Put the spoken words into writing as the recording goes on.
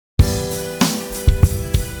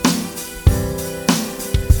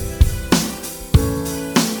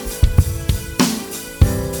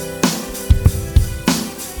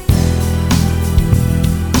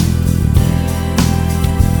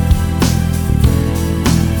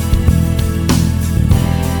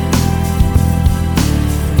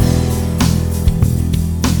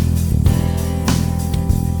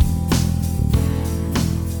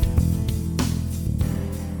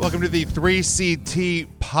3CT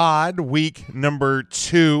Pod, week number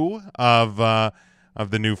 2 of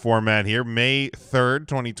the new format here, May 3rd,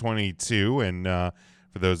 2022. And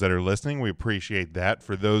for those that are listening, we appreciate that.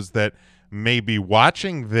 For those that may be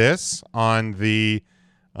watching this on the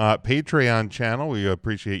Patreon channel, we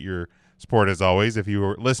appreciate your support as always. If you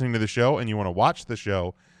are listening to the show and you want to watch the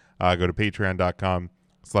show, go to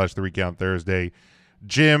patreon.com/3CountThursday.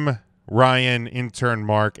 Jim, Ryan, intern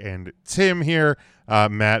Mark, and Tim here.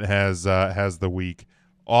 Matt has the week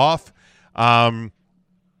off. But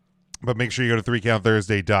make sure you go to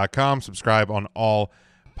 3countthursday.com, subscribe on all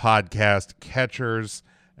podcast catchers,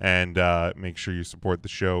 and make sure you support the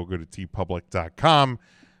show. Go to tpublic.com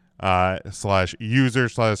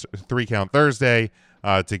 /user/3countthursday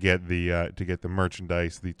to get the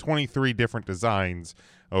merchandise, the 23 different designs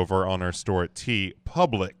over on our store at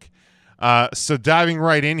TeePublic. So diving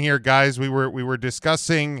right in here, guys, we were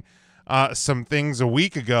discussing some things a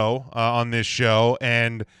week ago on this show,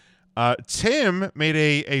 and Tim made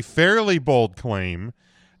a fairly bold claim,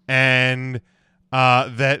 and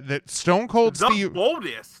that Stone Cold Steve, the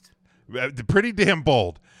boldest, pretty damn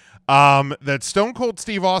bold, that Stone Cold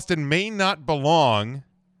Steve Austin may not belong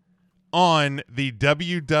on the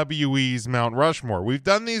WWE's Mount Rushmore. We've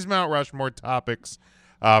done these Mount Rushmore topics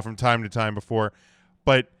from time to time before,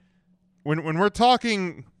 but when we're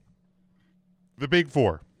talking the big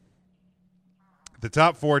four, the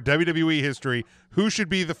top 4 WWE history, who should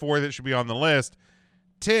be the 4 that should be on the list?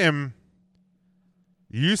 Tim,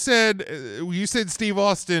 you said Steve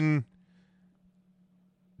Austin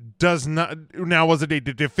does not. Now, was it a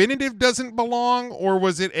definitive doesn't belong, or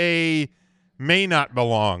was it a may not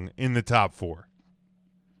belong in the top 4?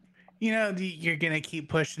 You know, you're gonna keep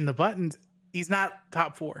pushing the buttons. He's not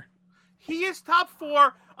top 4. He is top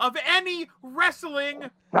 4 of any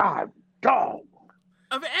wrestling. God, go.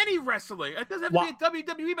 Of any wrestling. It doesn't have to be a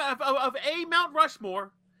WWE, of a Mount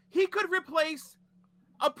Rushmore. He could replace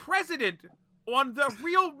a president on the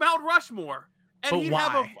real Mount Rushmore, and But he'd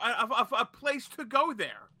why? have a place to go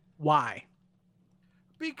there. Why?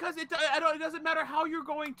 Because it doesn't matter how you're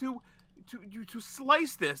going to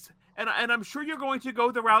slice this, and I'm sure you're going to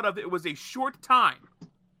go the route of it was a short time.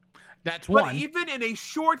 That's But one. even in a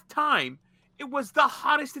short time, it was the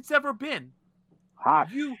hottest it's ever been. Hot.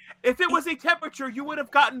 If it was a temperature, you would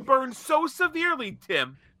have gotten burned so severely,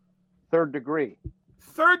 Tim. 3rd degree.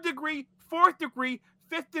 3rd degree, 4th degree,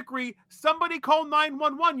 5th degree. Somebody call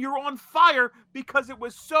 911. You're on fire because it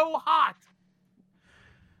was so hot.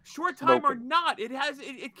 Short time or not, it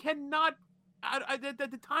cannot.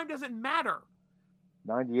 The time doesn't matter.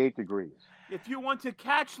 98 degrees. If you want to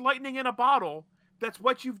catch lightning in a bottle, that's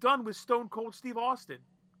what you've done with Stone Cold Steve Austin.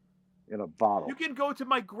 In a bottle. You can go to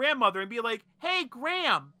my grandmother and be like, "Hey,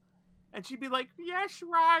 Graham," and she'd be like, "Yes,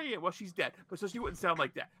 Ryan." Well, she's dead, but so she wouldn't sound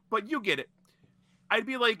like that. But you get it. I'd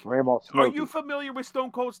be like, Grandma "Are Smokey. you familiar with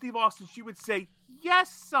Stone Cold Steve Austin?" She would say,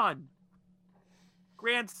 "Yes, son."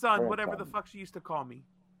 Grandson, whatever the fuck she used to call me.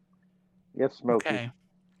 Yes, Smokey. Okay.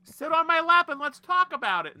 Sit on my lap and let's talk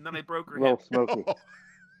about it. And then I broke her hip. Little Smokey.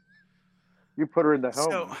 You put her in the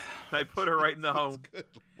home. So I put her right in the home. Good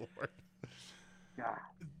Lord. God.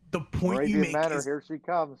 the point you Moravian make Manor, is here she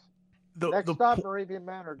comes. Next the stop, Moravian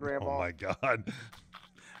Manor, Grandma. Oh my God.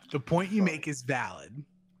 The point you make is valid.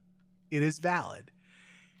 It is valid.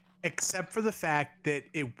 Except for the fact that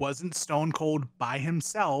it wasn't Stone Cold by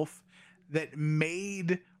himself that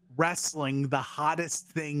made wrestling the hottest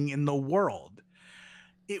thing in the world.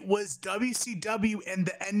 It was WCW and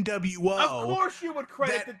the NWO. Of course you would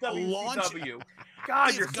credit the that WCW. God,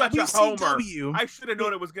 If you're such a homer. WCW I should have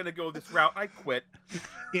known it was going to go this route. I quit.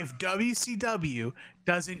 If WCW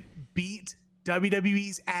doesn't beat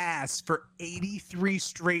WWE's ass for 83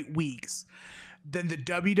 straight weeks, then the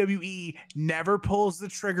WWE never pulls the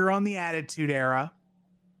trigger on the Attitude Era.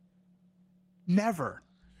 Never.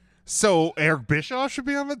 So Eric Bischoff should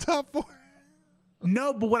be on the top 4?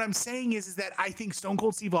 No, but what I'm saying is that I think Stone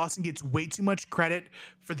Cold Steve Austin gets way too much credit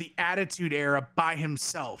for the Attitude Era by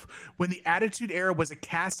himself. When the Attitude Era was a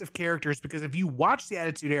cast of characters, because if you watch the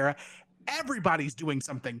Attitude Era, everybody's doing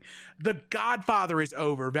something. The Godfather is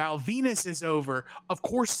over. Val Venus is over. Of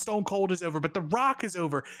course, Stone Cold is over, but The Rock is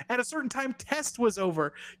over. At a certain time, Test was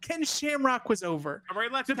over. Ken Shamrock was over. All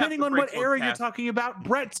right, let's Depending on what era you're talking about,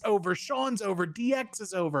 Brett's over, Sean's over, DX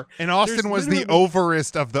is over. And Austin There's was the literally-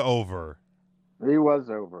 overest of the over. He was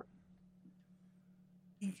over.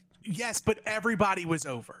 Yes, but everybody was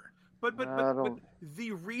over. But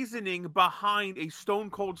the reasoning behind a Stone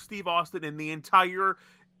Cold Steve Austin and the entire...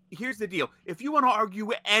 Here's the deal. If you want to argue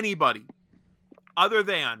with anybody other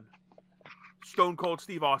than Stone Cold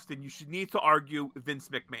Steve Austin, you should need to argue Vince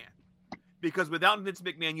McMahon. Because without Vince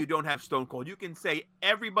McMahon, you don't have Stone Cold. You can say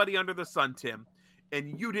everybody under the sun, Tim,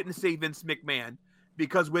 and you didn't say Vince McMahon.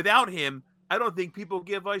 Because without him, I don't think people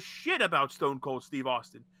give a shit about Stone Cold Steve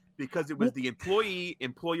Austin. Because it was the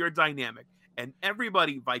employee-employer dynamic. And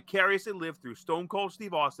everybody vicariously lived through Stone Cold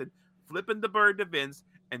Steve Austin flipping the bird to Vince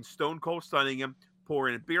and Stone Cold stunning him,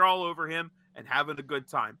 pouring beer all over him, and having a good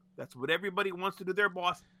time. That's what everybody wants to do to their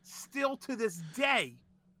boss still to this day.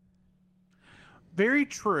 Very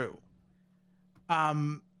true.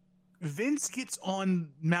 Vince gets on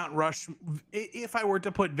Mount Rushmore. If I were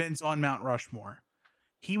to put Vince on Mount Rushmore,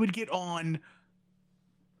 he would get on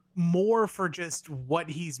more for just what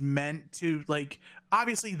he's meant to. Like,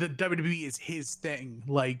 obviously the WWE is his thing.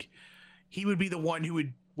 Like, he would be the one who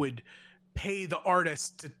would pay the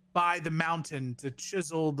artist to buy the mountain to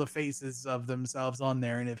chisel the faces of themselves on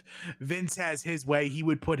there. And if Vince has his way, he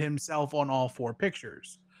would put himself on all 4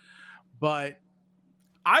 pictures. But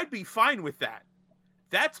I'd be fine with that.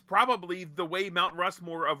 That's probably the way Mount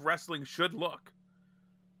Rushmore of wrestling should look.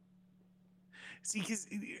 see,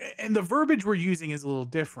 and the verbiage we're using is a little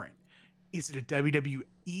different. Is it a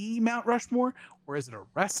WWE Mount Rushmore or is it a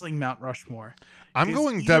wrestling Mount Rushmore? I'm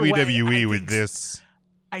going Either way, WWE I with think- this.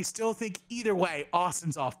 I still think either way,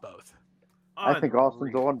 Austin's off both. I think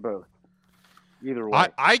Austin's on both. Either way.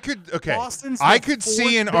 I could okay. Austin's I the could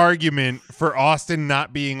see fourth an argument for Austin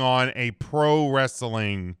not being on a pro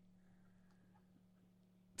wrestling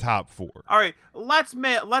top 4. All right, let's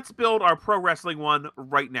build our pro wrestling one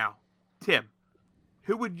right now. Tim,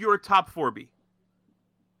 who would your top 4 be?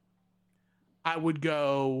 I would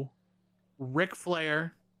go Ric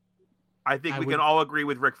Flair. I think I we would- can all agree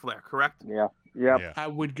with Ric Flair, correct? Yeah. Yep. Yeah. I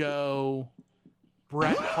would go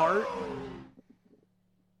Bret Hart.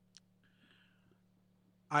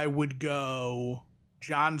 I would go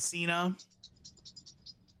John Cena.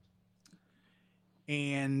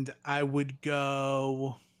 And I would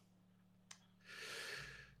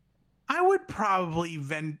probably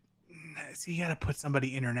see, you got to put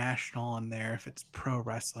somebody international on there if it's pro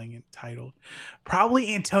wrestling entitled.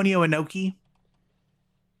 Probably Antonio Inoki.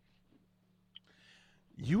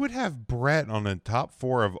 You would have Brett on the top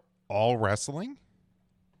 4 of all wrestling?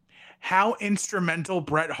 How instrumental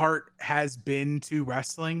Bret Hart has been to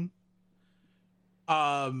wrestling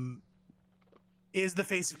is the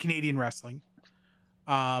face of Canadian wrestling.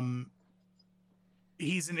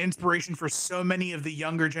 He's an inspiration for so many of the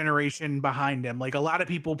younger generation behind him. Like, a lot of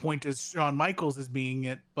people point to Shawn Michaels as being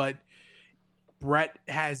it, but Bret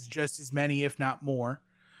has just as many, if not more.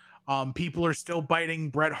 People are still biting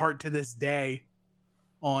Bret Hart to this day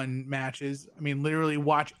on matches. I mean, literally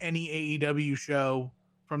watch any AEW show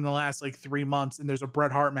from the last 3 months and there's a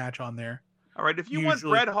Bret Hart match on there. All right, if you want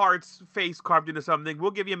Usually- Bret Hart's face carved into something,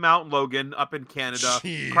 we'll give you Mount Logan up in Canada.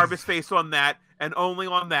 Jeez. Carve his face on that and only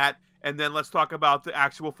on that. And then let's talk about the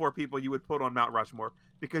actual 4 people you would put on Mount Rushmore,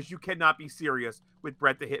 because you cannot be serious with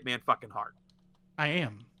Bret the Hitman fucking Hart. I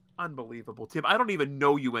am. Unbelievable, Tim. I don't even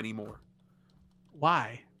know you anymore.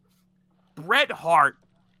 Why? Bret Hart.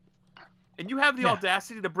 And you have the Yeah.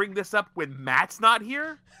 audacity to bring this up when Matt's not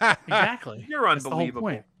here? Exactly. You're That's the whole unbelievable.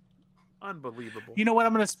 point. Unbelievable. You know what?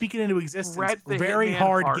 I'm going to speak it into existence. Bret the Very Hitman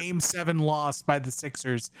hard Hart. Game 7 loss by the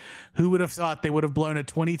Sixers. Who would have thought they would have blown a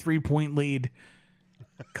 23-point lead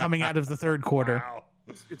coming out of the third quarter?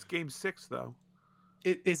 It's game 6, though.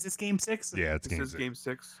 Is this Game 6? Yeah, it's This game is 6. game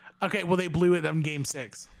 6. Okay, well, they blew it on Game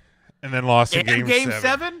 6. And then lost in And game 7.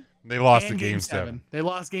 7? They lost And in game 7. They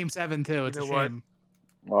lost Game 7 too. It's You a know what? shame.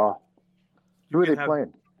 Well, You who are can they have-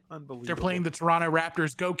 playing? Unbelievable. They're playing the Toronto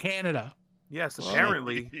Raptors. Go Canada. Yes,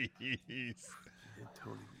 apparently.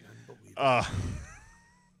 Tony, unbelievable.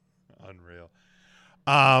 Unreal.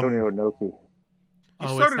 Antonio Inoki. You Oh,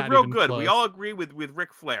 it's started not real even good. close. We all agree with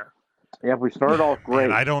Ric Flair. Yeah, we started off great.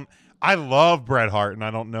 Man, I love Bret Hart, and I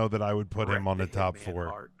don't know that I would put him Bret on the top Hitman 4.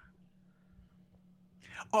 Hart.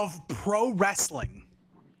 Of pro wrestling.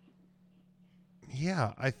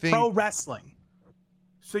 Yeah, I think Pro wrestling.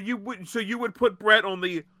 So you would put Bret on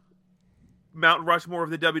the Mount Rushmore of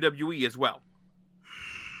the WWE as well.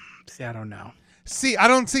 See, I don't know. See, I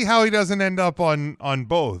don't see how he doesn't end up on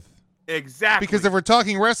both. Exactly. Because if we're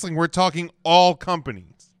talking wrestling, we're talking all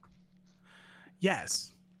companies.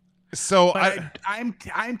 Yes. So But I'm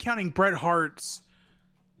counting Bret Hart's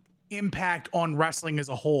impact on wrestling as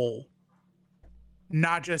a whole,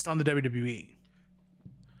 not just on the WWE.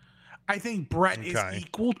 I think Bret is Okay.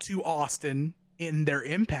 equal to Austin in their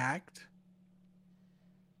impact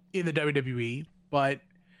in the WWE, but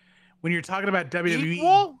when you're talking about WWE,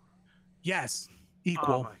 equal? yes, Oh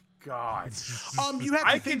equal. my god. You have to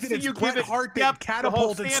I think can that see it's you Bret give it Hart that the whole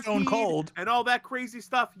catapulted Stone Stampede Cold. and all that crazy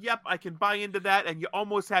stuff. Yep, I can buy into that, and you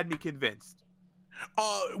almost had me convinced.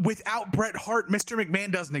 Without Bret Hart, Mr.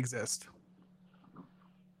 McMahon doesn't exist.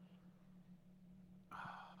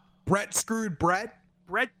 Bret screwed Bret?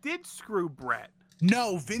 Bret did screw Bret.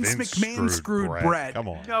 No, Vince McMahon screwed Bret. Come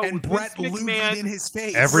on. No, And Bret lubed it in his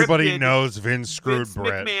face. Everybody scripted- knows Vince screwed Vince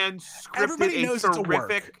Bret. McMahon scripted Everybody knows it's a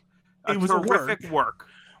work. a It was a terrific work.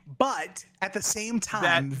 But at the same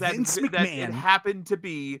time, Vince that it McMahon happened to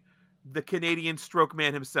be the Canadian stroke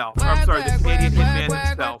man himself. I'm sorry, the Canadian hitman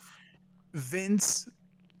himself. Vince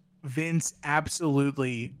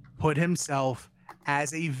absolutely put himself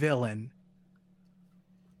as a villain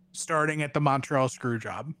starting at the Montreal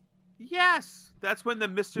Screwjob, Yes, that's when the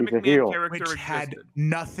Mr. He's a McMahon heel. character which existed. had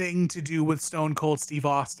nothing to do with Stone Cold Steve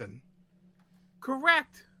Austin.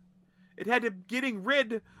 Correct. It had to getting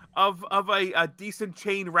rid of a decent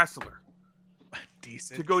chain wrestler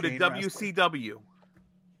Decent to go to chain wrestler. WCW.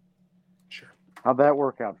 Sure. How'd that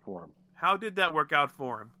work out for him? How did that work out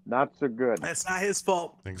for him? Not so good. That's not his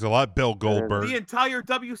fault. Thanks a lot, Bill Goldberg. The entire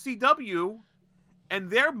WCW and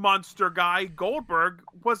their monster guy, Goldberg,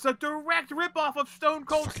 was a direct ripoff of Stone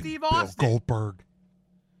Cold Fucking Steve Bill Austin. Goldberg.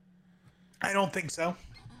 I don't think so.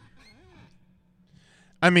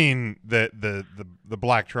 I mean, the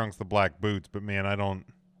black trunks, the black boots, but man, I don't.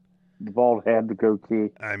 The bald head, the goatee.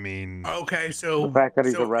 I mean, Okay, so The fact that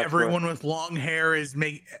he's a wrestler. everyone with long hair is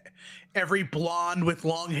every blonde with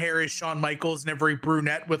long hair is Shawn Michaels, and every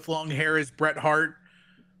brunette with long hair is Bret Hart,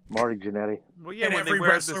 Marty Jannetty. Well, yeah, and when they every wear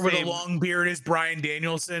the wrestler with a same. long beard is Bryan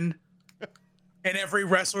Danielson, and every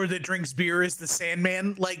wrestler that drinks beer is the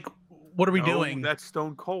Sandman. Like, what are we No, doing? That's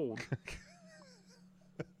Stone Cold.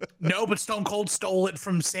 No, but Stone Cold stole it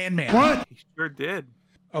from Sandman. He sure did.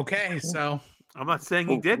 Okay, so I'm not saying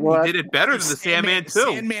he didn't. What? He did it better than the Sandman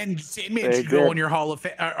too. Sandman They should go did. on your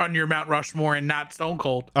on your Mount Rushmore and not Stone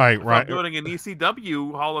Cold. all right, If I'm Ryan. building an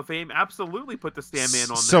ECW Hall of Fame, absolutely put the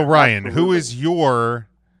Sandman on So there. Ryan, who Absolutely. is your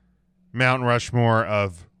Mount Rushmore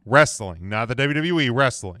of wrestling, not the WWE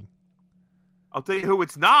wrestling? I'll tell you who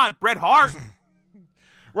it's not. Bret Hart.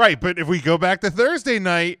 Right, but if we go back to Thursday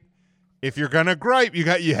night, if you're gonna gripe,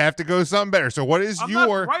 you have to go something better. So what is I'm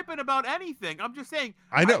your? not griping about anything. I'm just saying.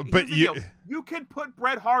 I know, but here's the deal. You can put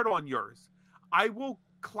Bret Hart on yours. I will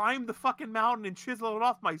climb the fucking mountain and chisel it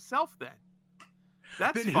off myself. Then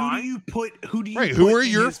that's Then fine. who do you put? Who do you? Right, put who are in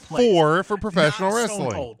your his place? four for professional Not Stone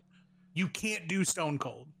wrestling? Cold. You can't do Stone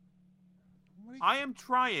Cold. I am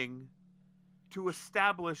trying to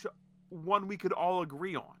establish one we could all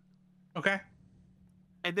agree on. Okay.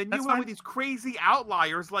 And then That's you went fine. with these crazy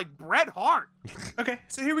outliers like Bret Hart, Okay.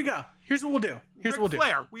 So here we go. Here's what we'll do. Here's Ric what we'll do.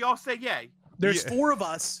 Flair. We all say yay. There's Yeah. 4 of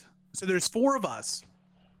us. So there's 4 of us.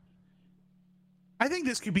 I think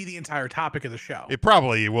this could be the entire topic of the show. It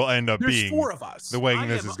probably will end up There's being 4 of us. the way I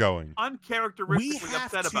this am- is going. Uncharacteristically We have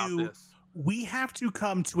upset about to- this. We have to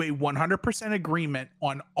come to a 100% agreement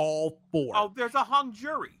on all 4. Oh, there's a hung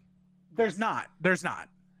jury. There's not. There's not.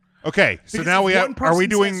 Okay, so Because now if we one have. Are we person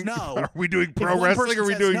doing? says no- Are we doing If pro one wrestling person or are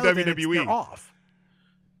we says doing no, then it's- WWE? they're off.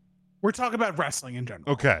 We're talking about wrestling in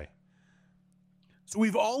general. Okay, So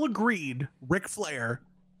we've all agreed Ric Flair,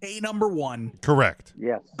 a number 1, correct.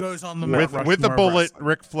 Yes. goes on the With Mount the Rushmore of bullet, wrestling.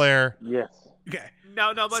 Ric Flair, Yes. Okay.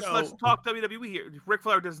 Now let's So- talk WWE here. Ric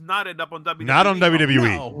Flair does not end up on WWE. not on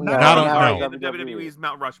WWE. No, Not on. Sorry, No. in the WWE's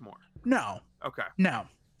Mount Rushmore. No. Okay. No.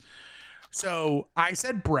 So I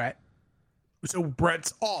said Bret. So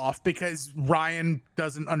Bret's off because Ryan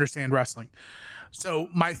doesn't understand wrestling. So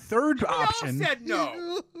my third We all option, said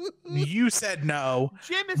no. you said no.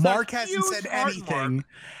 Jim is Mark a hasn't huge said heart anything. mark.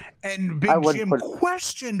 And I Big wouldn't Jim put-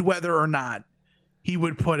 questioned whether or not he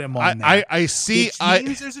would put him on there. I see. Which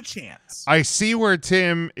means there's a chance. I see where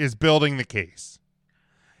Tim is building the case.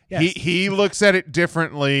 Yes. He looks at it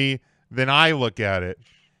differently than I look at it.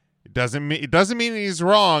 It doesn't mean he's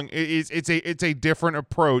wrong. It's a different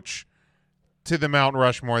approach to the Mount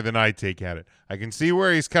Rushmore than I take at it. I can see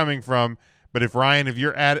where he's coming from, but if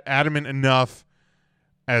you're adamant enough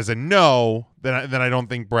as a no, then I don't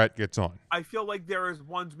think Bret gets on. I feel like there is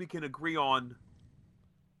ones we can agree on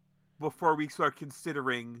before we start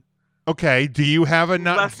considering Okay, do you have a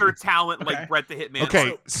lesser talent Okay. like Bret the Hitman. Okay.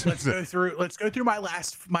 Hart. So let's go through my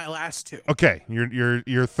last 2. Okay,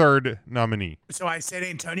 your third nominee. So I said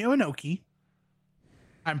Antonio Inoki.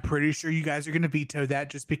 I'm pretty sure you guys are going to veto that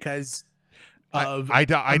just because of I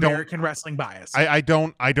don't American wrestling bias. I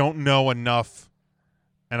don't know enough,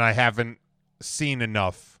 and I haven't seen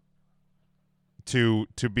enough to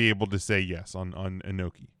be able to say yes on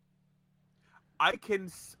Inoki. I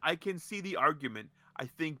can see the argument. I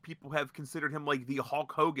think people have considered him like the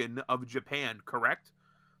Hulk Hogan of Japan, correct?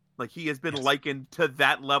 Like he has been Yes. likened to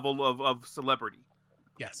that level of celebrity.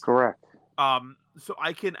 yes. Correct. So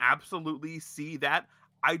I can absolutely see that.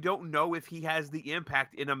 I don't know if he has the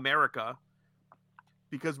impact in America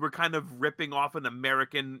because we're kind of ripping off an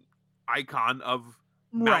American icon of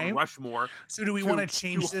Mount Right. Rushmore. So do we want to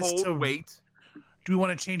change this hold to weight? Do we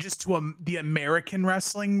want to change this to the American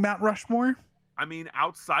wrestling Mount Rushmore? I mean,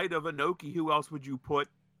 outside of Inoki, who else would you put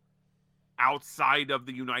outside of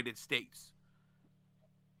the United States?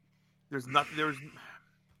 There's nothing. There's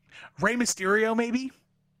Rey Mysterio, maybe.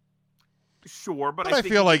 Sure, but I think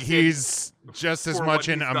feel you like could say he's just as for much what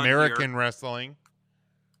in he's done American wrestling.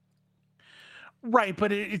 Right,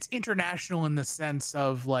 but it's international in the sense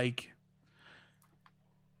of like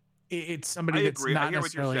it's somebody I that's agree. I not hear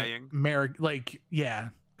what you're necessarily saying. American. Like, yeah,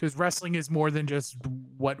 because wrestling is more than just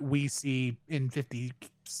what we see in 50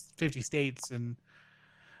 states, and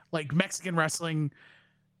like Mexican wrestling,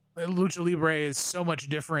 Lucha Libre is so much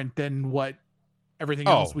different than what everything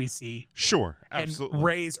else we see. Sure, absolutely. And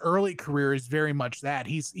Ray's early career is very much that.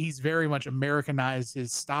 He's very much Americanized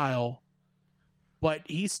his style, but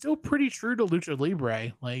he's still pretty true to Lucha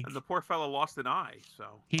Libre. Like, And the poor fellow lost an eye,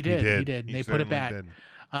 so he did. He He they put it certainly back. did.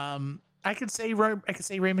 I could say Rey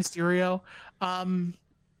Mysterio.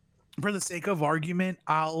 For the sake of argument,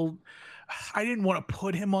 I didn't want to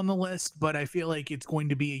put him on the list, but I feel like it's going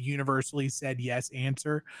to be a universally said yes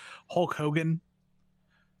answer. Hulk Hogan.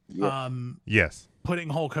 Yes. Yes, Putting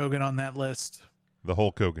Hulk Hogan on that list. the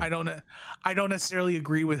Hulk Hogan. I don't necessarily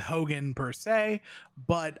agree with Hogan per se,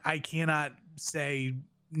 but I cannot say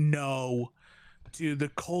no to the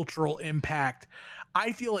cultural impact.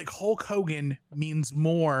 I feel like Hulk Hogan means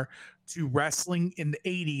more to wrestling in the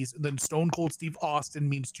 80s than Stone Cold Steve Austin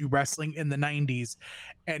means to wrestling in the 90s.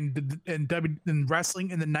 And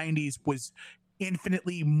wrestling in the 90s was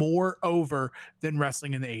infinitely more over than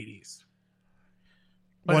wrestling in the 80s.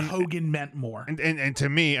 But Hogan meant more. And to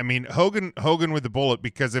me, I mean, Hogan with the bullet,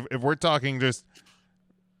 because if we're talking just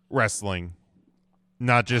wrestling,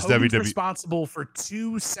 not just Hogan's WWE. responsible for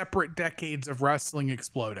 2 separate decades of wrestling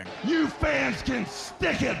exploding. You fans can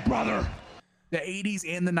stick it, brother. The 80s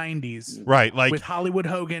and the 90s. Right, like with Hollywood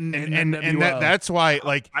Hogan and and NWO. that's why,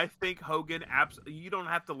 like, I think Hogan you don't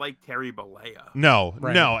have to like Terry Bollea. no,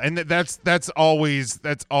 Right. no, and that's always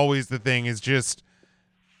the thing, is just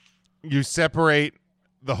you separate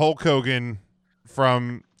the Hulk Hogan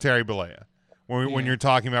from Terry Bollea when you're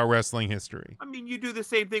talking about wrestling history. I mean, you do the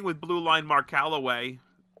same thing with Blue Line Mark Calloway,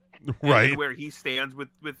 Right. and where he stands with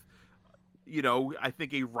I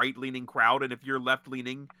think a right-leaning crowd, and if you're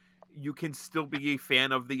left-leaning, you can still be a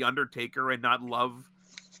fan of The Undertaker and not love,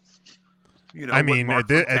 I mean, what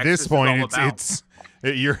Mark at from this Texas point, is all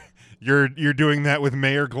about. you're doing that with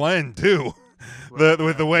Mayor Glenn too,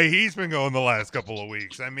 with the way he's been going the last couple of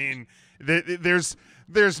weeks. I mean, there's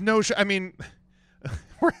no. I mean,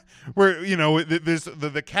 we're this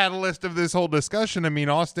the catalyst of this whole discussion. I mean,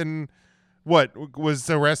 Austin, was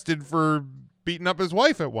arrested for beating up his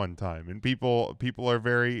wife at one time, and people are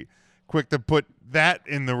very quick to put that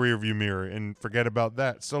in the rearview mirror and forget about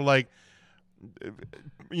that. So, like,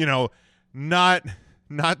 not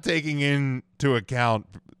taking into account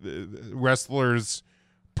wrestlers'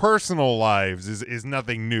 personal lives is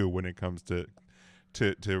nothing new when it comes to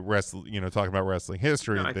wrestle. Talking about wrestling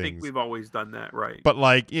history and I things. think we've always done that, right? But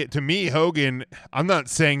like, to me, Hogan, I'm not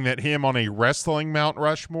saying that him on a wrestling Mount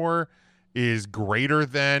Rushmore is greater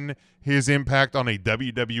than his impact on a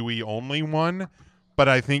WWE only one, but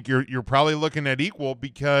I think you're probably looking at equal,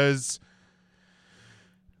 because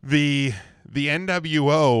the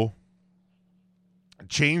NWO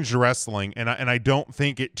changed wrestling, and I don't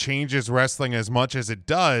think it changes wrestling as much as it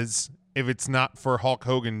does if it's not for Hulk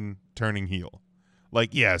Hogan turning heel.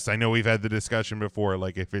 Like, yes, I know we've had the discussion before,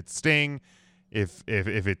 like if it's Sting, if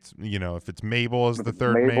it's if it's Mabel as the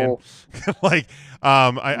third Mabel. man, like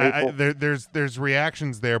Mabel. there's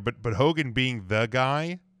reactions there, but Hogan being the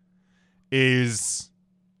guy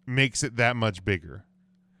makes it that much bigger,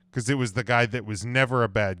 because it was the guy that was never a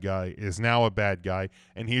bad guy, is now a bad guy,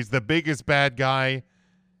 and he's the biggest bad guy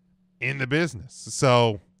in the business.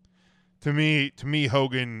 So to me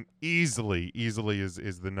Hogan easily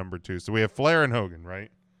is the number 2. So we have Flair and Hogan, right?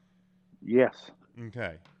 Yes.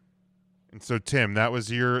 Okay. And so Tim, that was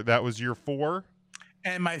your 4?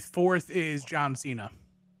 And my 4th is John Cena.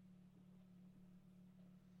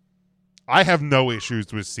 I have no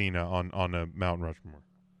issues with Cena on a Mount Rushmore.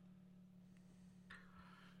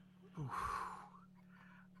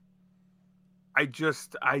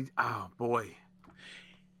 Oh boy.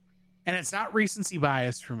 And it's not recency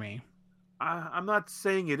bias for me. I'm not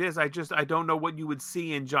saying it is. I don't know what you would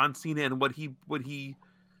see in John Cena and what he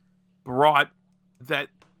brought, that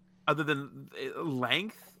other than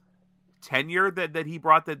length. tenure that he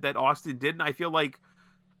brought that Austin didn't. I feel like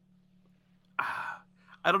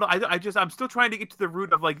I don't know. I'm still trying to get to the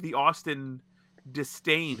root of like the Austin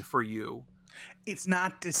disdain for you. It's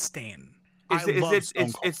not disdain.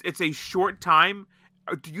 It's a short time.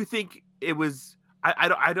 Do you think it was?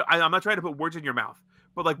 I'm not trying to put words in your mouth,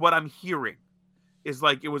 but like what I'm hearing is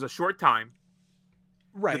like it was a short time.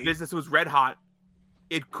 Right. The business was red hot.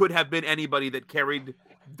 It could have been anybody that carried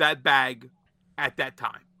that bag at that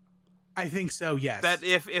time. I think so, yes. That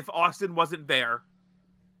if Austin wasn't there,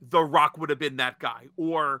 The Rock would have been that guy,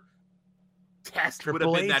 or Test would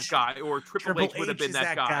have been that guy, or Triple H would have been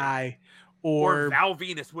that guy, or Val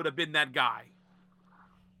Venus would have been that guy.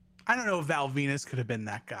 I don't know if Val Venus could have been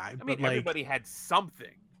that guy. I mean, everybody had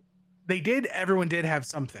something. They did. Everyone did have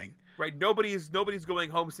something. Right? Nobody's going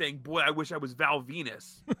home saying, "Boy, I wish I was Val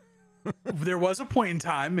Venus." There was a point in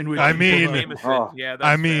time in which I mean, yeah, that's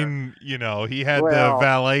I mean, you know, he had the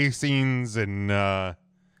valet scenes and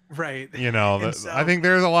right. You know, I think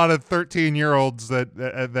there's a lot of 13-year-olds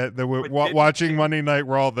that were watching Monday Night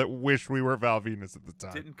Raw that wish we were Val Venus at the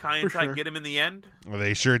time. Didn't Kai and Tai get him in the end? Well,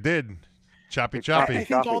 they sure did. Choppy. I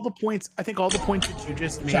think all the points that you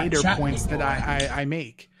just made are points that I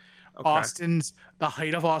make. Okay. The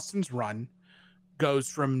height of Austin's run goes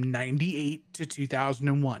from 98 to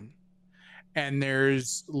 2001. And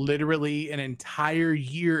there's literally an entire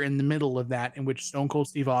year in the middle of that in which Stone Cold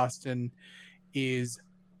Steve Austin is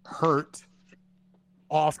hurt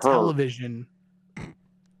off television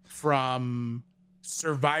from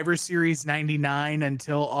Survivor Series 99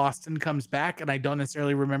 until Austin comes back. And I don't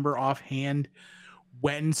necessarily remember offhand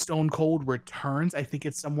when Stone Cold returns. I think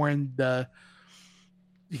it's somewhere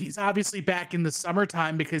he's obviously back in the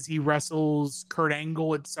summertime because he wrestles Kurt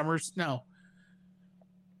Angle at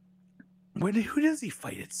who does he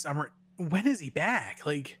fight at summer? When is he back?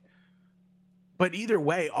 But either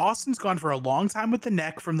way, Austin's gone for a long time with the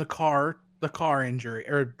neck from the car injury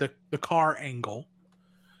or the car angle.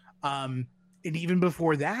 And even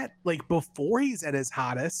before that, before he's at his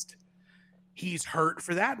hottest, he's hurt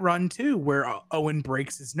for that run too, where Owen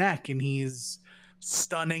breaks his neck and he's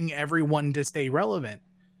stunning everyone to stay relevant.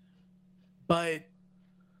 But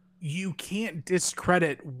you can't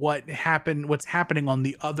discredit what's happening on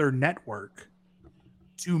the other network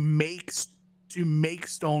to make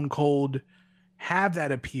Stone Cold have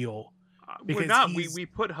that appeal. We're not. We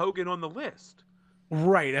put Hogan on the list.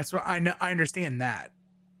 Right. That's what I know. I understand that.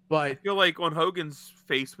 But I feel like on Hogan's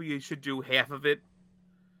face, we should do half of it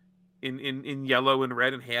in yellow and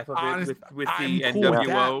red and half of it with the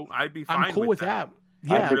NWO. I'd be fine. I'm cool with that.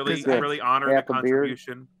 Yeah. I really honor the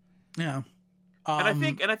contribution. Yeah. And I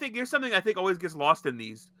think there's something I think always gets lost in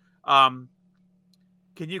these. First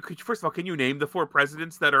of all, can you name the 4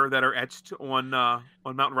 presidents that are etched on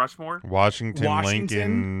Mount Rushmore?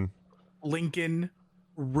 Washington, Lincoln,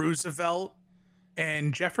 Roosevelt,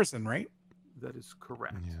 and Jefferson, right? That is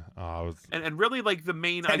correct. Yeah. And really the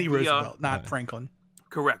main Teddy idea, Roosevelt, not Franklin.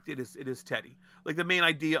 Correct. It is Teddy. The main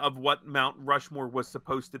idea of what Mount Rushmore was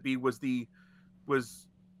supposed to be was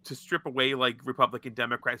to strip away Republican,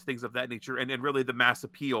 Democrats, things of that nature, and really the mass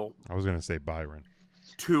appeal. I was going to say Byron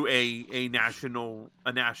to a national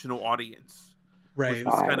audience, right?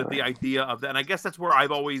 Was kind of the idea of that, and I guess that's where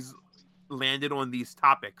I've always landed on these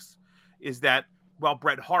topics. Is that while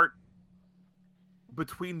Bret Hart,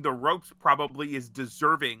 between the ropes, probably is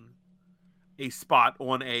deserving a spot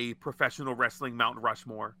on a professional wrestling Mount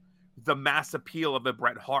Rushmore, the mass appeal of a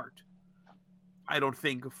Bret Hart, I don't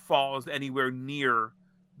think falls anywhere near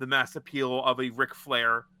the mass appeal of a Ric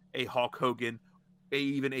Flair, a Hulk Hogan,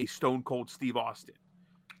 even a Stone Cold Steve Austin.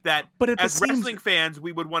 But as wrestling fans,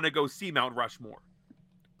 we would want to go see Mount Rushmore.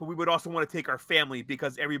 But we would also want to take our family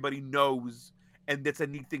because everybody knows, and that's a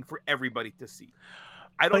neat thing for everybody to see.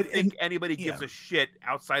 I don't think anybody gives a shit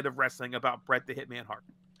outside of wrestling about Bret the Hitman Hart.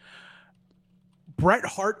 Bret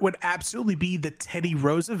Hart would absolutely be the Teddy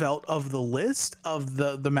Roosevelt of the list of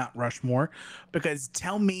the Mount Rushmore, because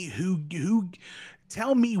tell me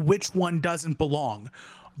which one doesn't belong.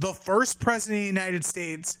 The first president of the United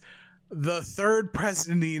States, the third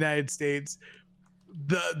president of the United States,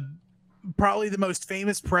 probably the most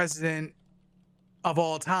famous president of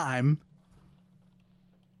all time,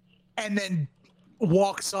 and then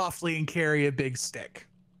walk softly and carry a big stick.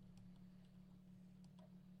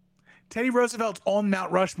 Teddy Roosevelt's on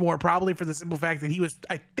Mount Rushmore probably for the simple fact that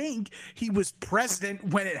I think he was president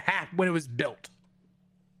when it was built.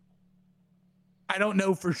 I don't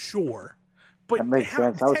know for sure. But that makes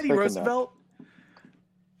sense. Teddy Roosevelt,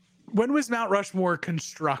 when was Mount Rushmore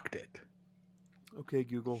constructed? Okay,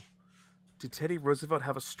 Google. Did Teddy Roosevelt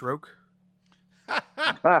have a stroke?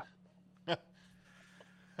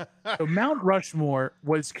 So Mount Rushmore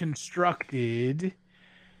was constructed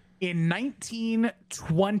in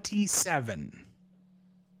 1927.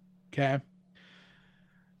 Okay.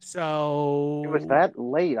 So It was that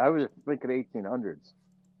late. I was thinking 1800s.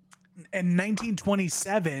 in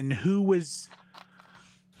 1927, who was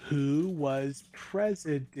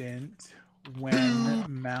president when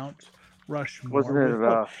Mount Rushmore Wasn't it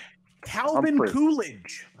was? Calvin Humphrey?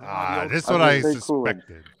 Coolidge. This is I what was I gonna say Coolidge.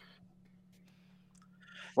 suspected.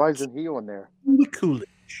 Why isn't he on there?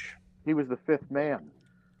 Coolidge. He was the fifth man.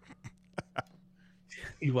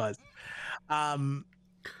 He was.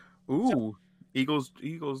 Ooh, Eagles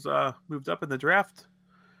moved up in the draft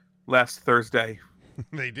last Thursday.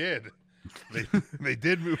 They did. They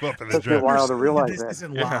did move up in the Took me a draft while to realize this that.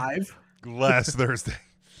 isn't Yeah. live. last Thursday.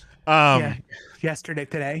 Yeah, yesterday,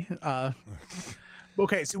 today.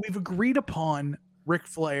 Okay, so we've agreed upon Ric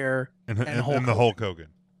Flair and Hulk the Hogan. Hulk Hogan.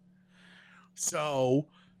 So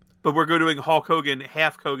But we're doing Hulk Hogan,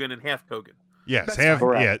 half Hogan, and half Hogan. Yes, That's half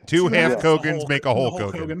fine. yeah, two So half that's the Hogans Hulk- make a the Hulk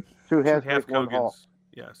Hogan. Two half half make one Hulk. Hogans.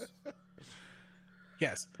 Yes.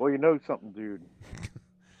 yes, Well, you know something, dude.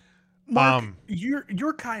 Mark,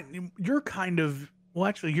 you're kind of well,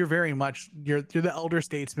 actually, you're very much you're the elder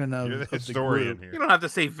statesman of, You're the of the historian group. You here. don't have to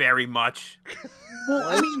say very much. Well,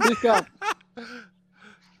 I mean, Speak up.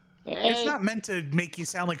 it's not meant to make you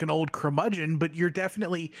sound like an old curmudgeon, but you are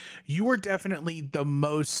definitely the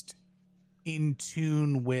most in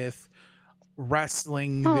tune with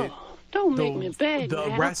wrestling that Don't make me beg. the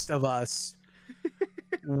now. rest of us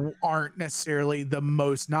aren't necessarily the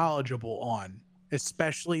most knowledgeable on,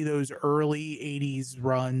 especially those early 80s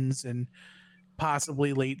runs and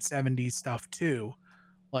possibly late 70s stuff too.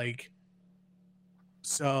 Like,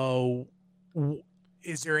 so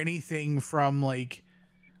is there anything from like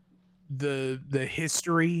the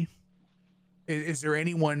history? Is there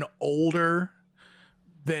anyone older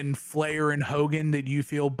than Flair and Hogan that you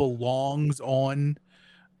feel belongs on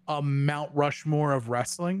a Mount Rushmore of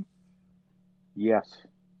wrestling? Yes.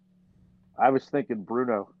 I was thinking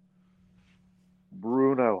Bruno.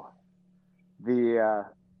 The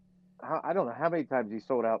I don't know how many times he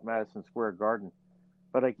sold out Madison Square Garden,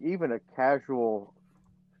 but like even a casual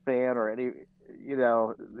fan or any,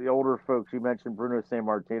 the older folks, you mentioned Bruno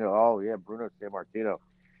Sammartino. Oh yeah, Bruno Sammartino.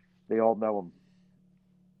 They all know him.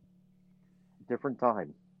 Different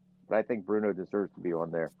time, but I think Bruno deserves to be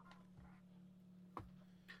on there.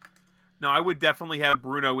 No, I would definitely have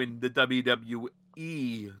Bruno in the WWF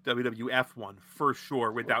one for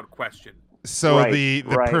sure, without question. So Right, the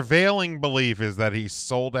right. prevailing belief is that he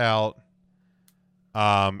sold out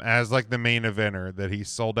as like the main eventer, that he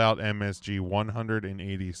sold out MSG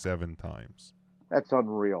 187 times. That's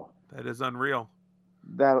unreal. That is unreal.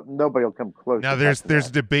 That nobody will come close. Now to there's touching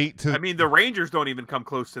that. debate to I mean, the Rangers don't even come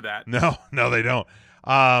close to that. No, they don't.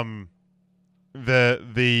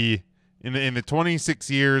 In the 26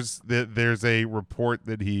 years that there's a report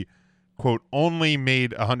that he, quote, only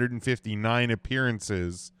made 159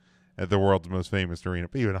 appearances at the world's most famous arena.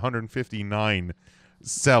 Even 159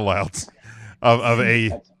 sellouts of a.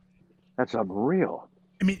 That's unreal.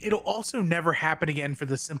 I mean, it'll also never happen again for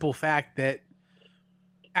the simple fact that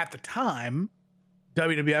at the time,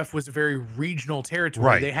 WWF was a very regional territory.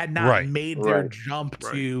 Right, They had not right, made their right, jump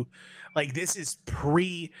right. to, like, this is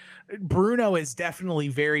Bruno is definitely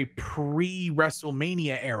very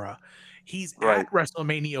pre-WrestleMania era. He's Right. at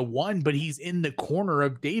WrestleMania 1, but he's in the corner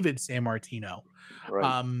of David Sammartino.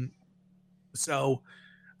 Right. So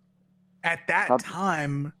at that How-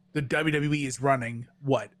 time, the WWE is running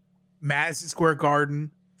what? Madison Square Garden,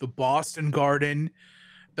 the Boston Garden,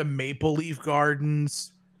 the Maple Leaf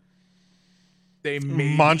Gardens. They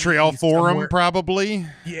may Montreal be Forum, somewhere- probably.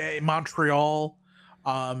 Yeah, Montreal.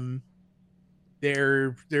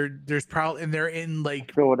 There's probably, and they're in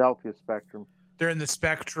like Philadelphia Spectrum. they're in the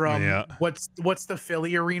Spectrum. Yeah. What's the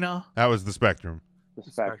Philly arena? That was the Spectrum. The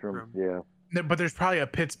Spectrum. Spectrum. Yeah. But there's probably a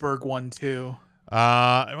Pittsburgh one too.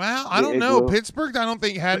 Well, I The don't know. Igloo. Pittsburgh, I don't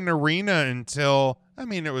think had an arena until, I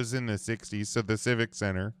mean, it was in the 60s. So the Civic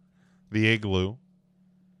Center, the Igloo,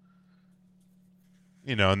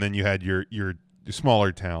 and then you had your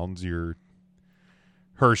smaller towns, your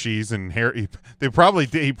Hershey's and Harry. He probably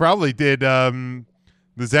did the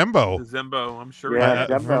Zembo. The Zembo, I'm sure. Yeah, he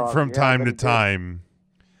did. Zembo. from Yeah, time to they did. time.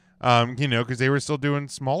 Because they were still doing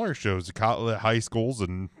smaller shows at high schools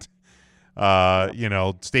and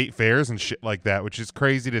state fairs and shit like that, which is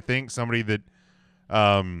crazy to think somebody that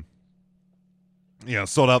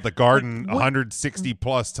sold out the Garden What- 160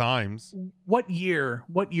 plus times. What year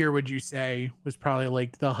would you say was probably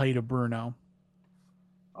like the height of Bruno?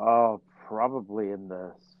 Oh, probably in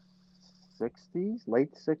the 60s,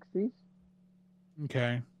 late 60s.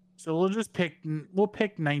 Okay. So we'll pick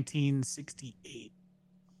 1968.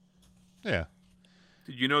 Yeah.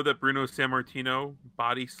 Did you know that Bruno Sammartino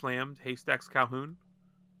body slammed Haystacks Calhoun?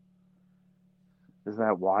 Isn't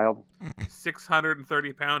that wild?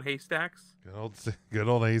 630-pound Haystacks. Good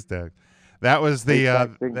old Haystack. That was the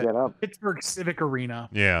Haystack didn't get up. Pittsburgh Civic Arena.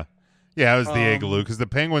 yeah, it was the Igloo because the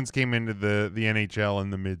Penguins came into the NHL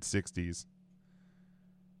in the mid '60s.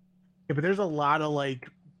 Yeah, but there's a lot of like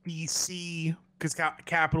DC because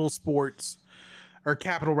Capital Sports or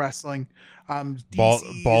Capital Wrestling.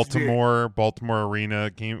 DC is Baltimore Arena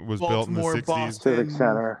was built in the Baltimore, '60s. Boston, Civic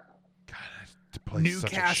Center. God, that place is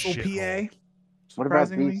such a Newcastle, shithole. PA. What about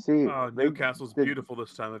surprisingly. DC? Oh, Newcastle's beautiful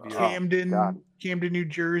this time of year. God. Camden, New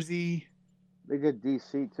Jersey, They did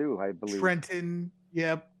DC too, I believe. Trenton.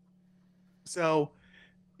 Yep. So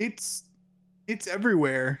it's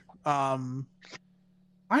everywhere. I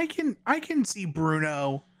can see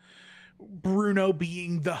Bruno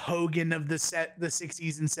being the Hogan of the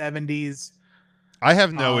 60s and 70s. I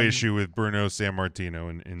have no issue with Bruno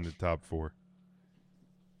Sammartino in the top 4.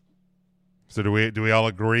 So do we all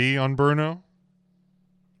agree on Bruno?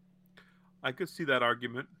 I could see that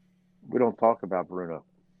argument. We don't talk about Bruno.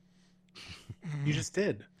 You just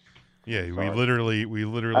did. Yeah, Sorry. we literally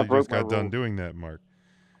I broke just got my done rule. doing that, Mark.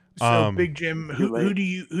 So Big Jim, who late. do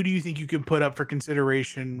you think you can put up for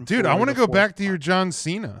consideration? Dude, for I want to the go fourth back to your spot? John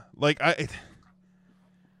Cena. Like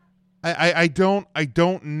I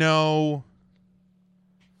don't know.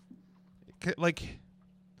 Like,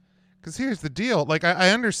 because here's the deal. Like, I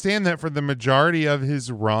understand that for the majority of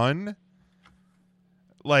his run,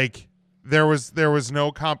 like there was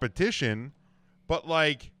no competition, but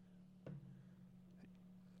like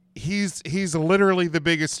he's literally the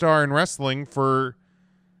biggest star in wrestling for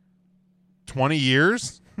 20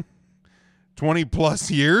 years, 20 plus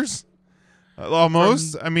years.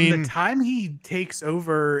 Almost. From I mean, the time he takes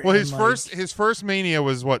over. well, and, his first Mania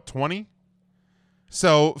was what, 20?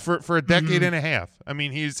 So for a decade and a half, I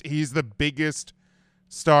mean, he's the biggest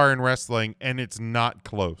star in wrestling, and it's not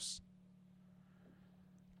close.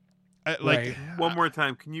 Right. One more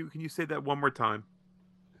time. Can you say that one more time?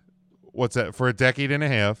 What's that? For a decade and a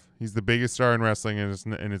half, he's the biggest star in wrestling, and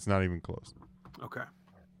it's not even close. Okay.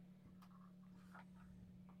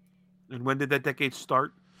 And when did that decade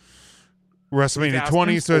start? WrestleMania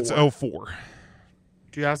 20, so it's 04.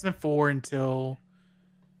 2004 until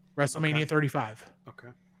WrestleMania 35. Okay.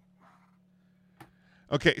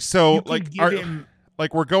 Okay, so You could give him.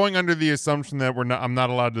 like we're going under the assumption that I'm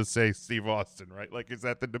not allowed to say Steve Austin, right? Like, is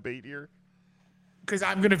that the debate here? Because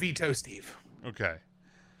I'm gonna veto Steve. Okay.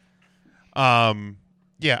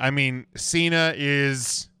 Yeah, I mean, Cena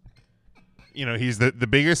is, he's the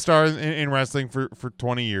biggest star in wrestling for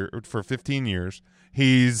 20 years, for 15 years.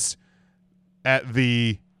 He's at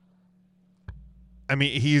the, I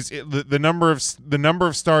mean, he's the number of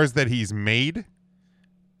stars that he's made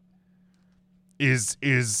is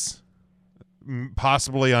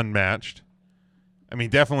possibly unmatched. I mean,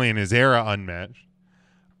 definitely in his era unmatched.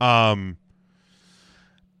 And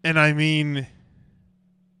I mean,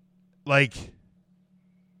 like,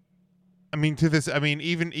 even to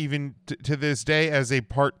this day as a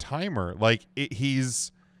part-timer, like he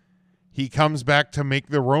comes back to make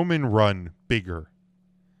the Roman run bigger.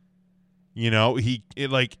 To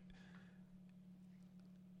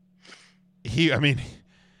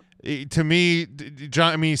me,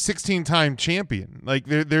 John, 16-time champion. Like,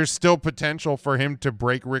 there's still potential for him to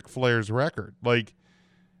break Ric Flair's record. Like,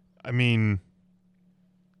 I mean,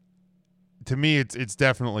 to me, it's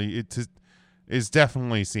definitely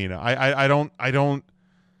Cena. I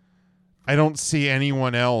don't see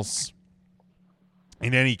anyone else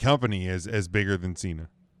in any company as bigger than Cena.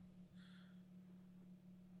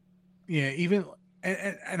 Yeah, even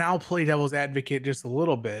and I'll play devil's advocate just a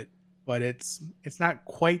little bit, but it's not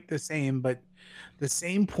quite the same. But the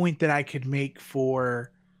same point that I could make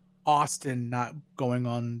for Austin not going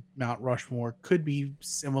on Mount Rushmore could be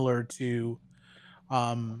similar to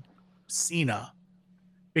Cena,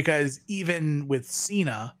 because even with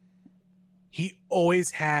Cena, he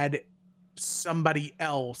always had somebody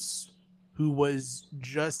else who was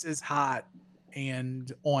just as hot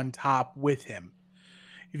and on top with him.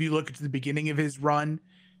 If you look at the beginning of his run,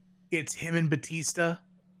 it's him and Batista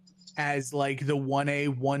as like the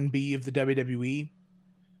 1A, 1B of the WWE.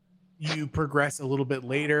 You progress a little bit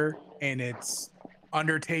later, and it's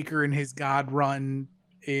Undertaker and his God run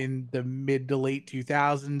in the mid to late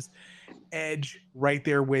 2000s. Edge right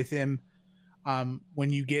there with him.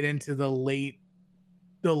 When you get into the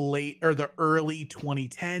early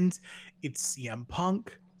 2010s, it's CM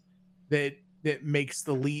Punk that makes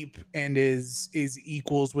the leap and is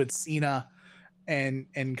equals with Cena and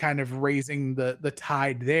kind of raising the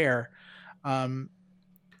tide there.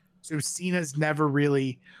 So Cena's never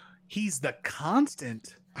really, he's the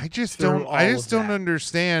constant. I just through don't. I all just of don't that.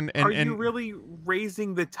 understand. Are you really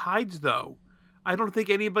raising the tides, though? I don't think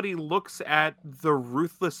anybody looks at the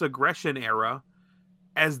ruthless aggression era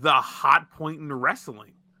as the hot point in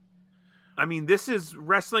wrestling. I mean,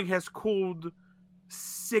 wrestling has cooled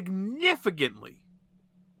significantly.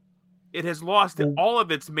 It has lost Well, all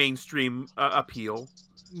of its mainstream appeal.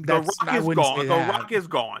 The That's, Rock I is wouldn't gone. say The that. Rock is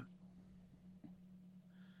gone.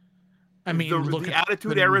 I mean, look the at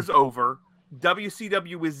Attitude Era is over.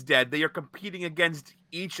 WCW is dead. They are competing against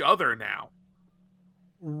each other now.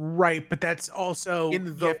 right, but that's also In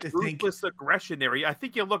you the have to think. ruthless aggression area, I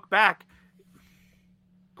think you look back.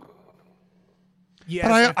 Yes,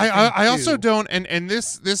 But you have to think, I also too. don't, and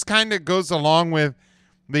this kind of goes along with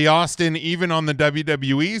the Austin, even on the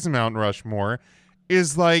WWE's Mount Rushmore,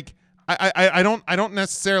 is like I don't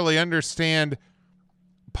necessarily understand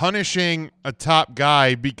punishing a top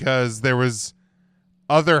guy because there was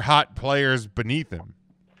other hot players beneath him.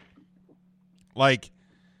 Like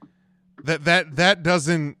that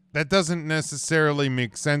doesn't necessarily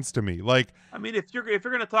make sense to me. Like, I mean, if you're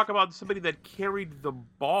going to talk about somebody that carried the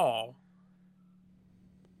ball,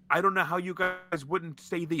 I don't know how you guys wouldn't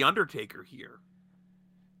say the Undertaker here.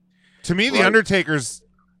 to me, the Right. Undertaker's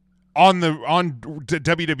on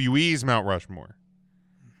WWE's Mount Rushmore.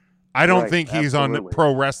 I don't Right, think he's on absolutely.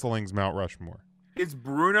 pro wrestling's Mount Rushmore. Is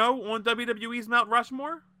Bruno on WWE's Mount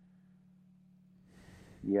Rushmore?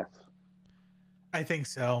 Yes. I think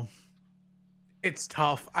so. It's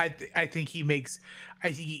tough. I think he makes.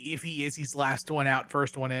 I think if he is, he's last one out,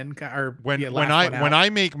 first one in. Or When yeah, when last one when out. I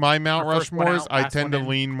make my Mount Or first one Rushmores, out, I last tend one to in.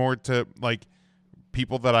 lean more to like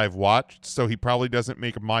people that I've watched. So he probably doesn't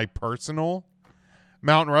make my personal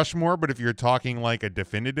Mount Rushmore, but if you're talking like a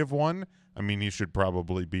definitive one, I mean, he should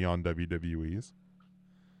probably be on WWE's.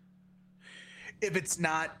 If it's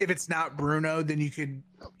not Bruno, then you could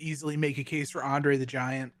easily make a case for Andre the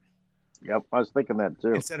Giant Yep. I was thinking that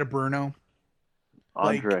too. instead of Bruno.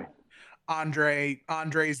 like- Andre.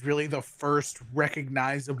 Andre's really the first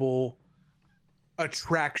recognizable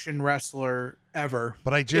attraction wrestler ever.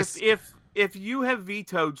 But I just If you have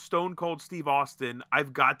vetoed Stone Cold Steve Austin,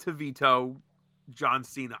 I've got to veto John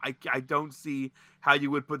Cena. I don't see how you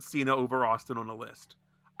would put Cena over Austin on a list.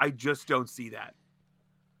 I just don't see that.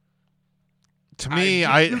 to me,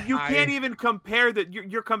 You can't even compare that.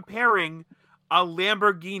 You're comparing a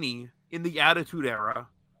Lamborghini in the Attitude Era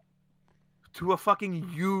to a fucking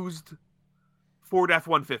used Ford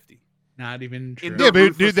F-150. Not even true. In yeah, the but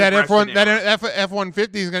ruthless dude, that aggression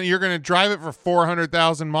F-150 is you're gonna drive it for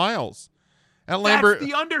 400,000 miles. That That's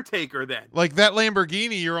the Undertaker then. like that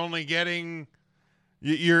Lamborghini, you're only getting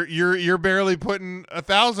you're barely putting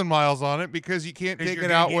 1,000 miles on it because you can't 'Cause take you're it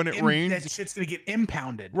gonna out get when it That rains. shit's gonna get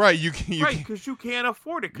impounded. Right, you can Right, because you can't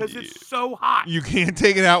afford it because it's so hot. you can't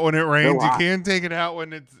take it out when it rains. You hot. can't take it out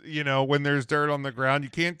when it's when there's dirt on the ground. You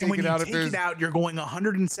can't And take when it you out if take there's it out, you're going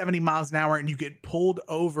 170 miles an hour, and you get pulled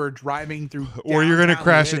over driving through. or you're gonna downtown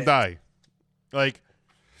crash and Riddick. die. Like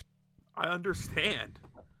I understand.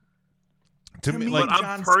 to To me, me, like But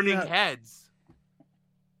I'm John turning Cena- heads.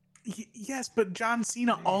 Yes, but John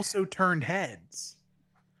Cena also turned heads.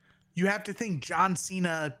 You have to think John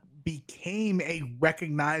Cena became a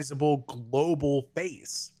recognizable global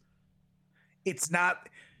face. It's not.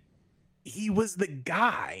 He was the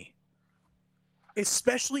guy,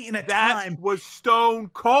 especially in a That time. was Stone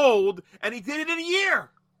Cold, and he did it in a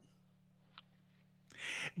year.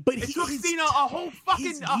 But It he, took his- Cena a whole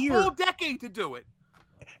his fucking year- whole decade to do it.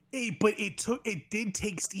 But it did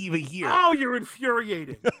take Steve a year. Oh, you're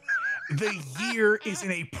infuriating. The year is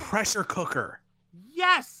in a pressure cooker,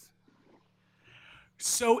 Yes.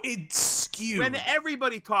 so it's skewed. When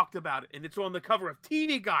everybody talked about it, and it's on the cover of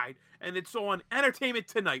TV Guide, and it's on Entertainment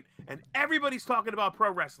Tonight, and everybody's talking about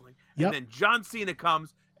pro wrestling, Yep. and then John Cena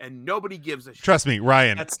comes, and nobody gives a shit. trust me,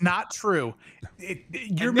 Ryan. That's not true. You're And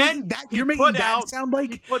making then that. he You're making put that out- sound He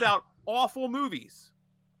like put out awful movies.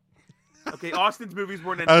 Okay, Austin's movies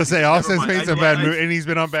weren't. I would say Never Austin's mind. made some bad movies, and he's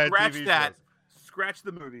been on bad Scratch TV that. shows. Scratch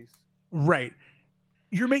the movies. right.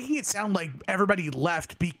 You're making it sound like everybody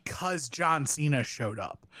left because John Cena showed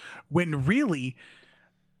up, when really,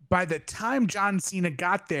 by the time John Cena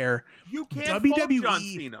got there, You can't fault John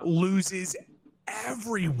WWE Cena. loses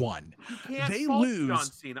everyone. You can't they fault lose. John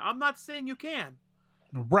Cena. I'm not saying you can.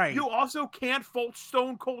 Right. You also can't fault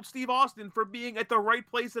Stone Cold Steve Austin for being at the right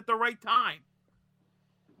place at the right time.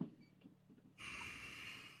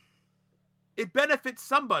 It benefits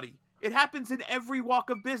somebody. It happens in every walk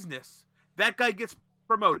of business. That guy gets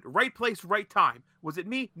promoted. Right place, right time. Was it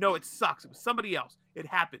me? No, it sucks. It was somebody else. It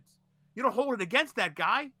happens. You don't hold it against that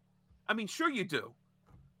guy. I mean, sure you do.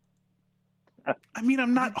 I mean,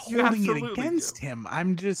 I'm not You holding it absolutely against do. him.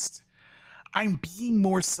 I'm being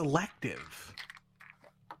more selective.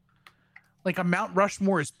 Like a Mount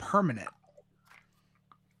Rushmore is permanent.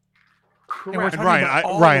 And we're Correct. talking Ryan, about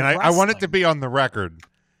all Ryan, of I want it to wrestling. be on the record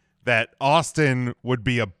that Austin would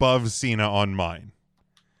be above Cena on mine.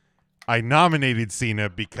 I nominated Cena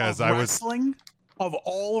because Of I was. wrestling, of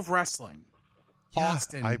all of wrestling. Yeah,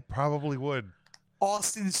 Austin. I probably would.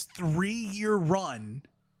 Austin's 3-year run,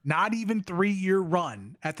 not even 3-year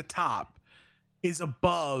run at the top, is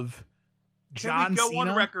above John Can we go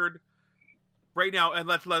Cena. on record right now and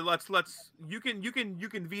let's you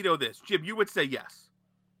can veto this. Jim, you would say yes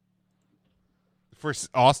For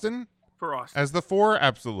Austin for Austin. as the 4,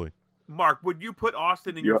 absolutely. Mark, would you put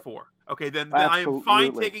Austin in your Yep. 4? Okay, then I am fine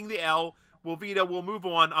Absolutely. taking the L. We'll veto. We'll move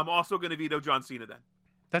on. I'm also going to veto John Cena then.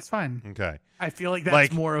 That's fine. Okay. I feel like that's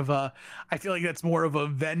Like- more of a. I feel like that's more of a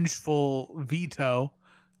vengeful veto,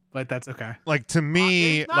 but that's okay. Like to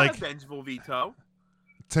me, It's not like a vengeful veto.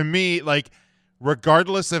 to me, like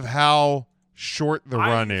regardless of how short the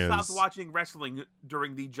run I stopped is, watching wrestling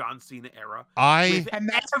during the John Cena era I with And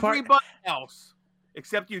that's part- everybody else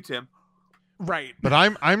except you, Tim. Right. but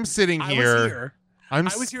I'm sitting I here. was here. I'm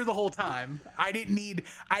I was here the whole time. I didn't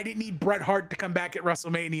need Bret Hart to come back at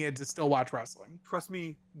WrestleMania to still watch wrestling. Trust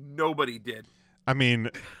me, nobody did. I mean,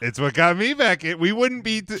 it's what got me back. We wouldn't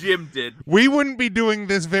be Jim did. we wouldn't be doing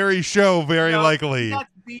this very show very No, likely. That's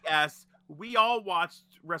BS. We all watched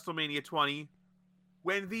WrestleMania 20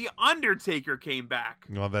 when The Undertaker came back.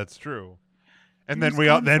 Well, that's true. And He then was we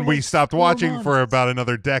gone then for we like stopped 4 watching for months. about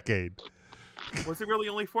another decade. Was it really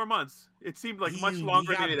only 4 months? It seemed like much He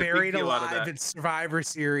longer. got They made a big buried deal out of alive that. at Survivor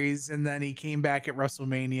Series, and then he came back at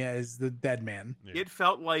WrestleMania as the dead man. It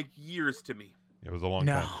felt like years to me. It was a long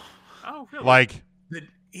No, time. Oh, really? Like,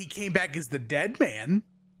 he came back as the dead man.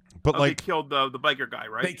 but Oh, like, they killed the biker guy,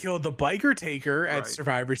 right? They killed the biker taker at Right.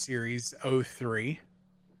 Survivor Series 03.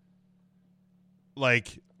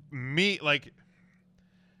 like me, like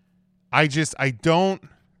I don't.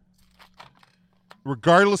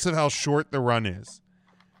 Regardless of how short the run is,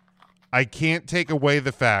 I can't take away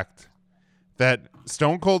the fact that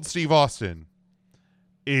Stone Cold Steve Austin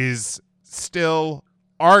is still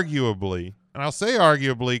arguably, and I'll say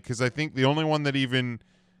arguably because I think the only one that even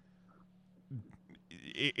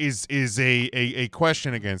is a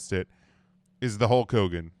question against it is the Hulk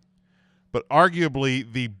Hogan, but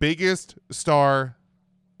arguably the biggest star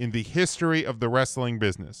in the history of the wrestling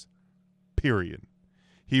business, period.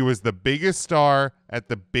 He was the biggest star at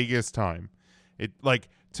the biggest time. It, like,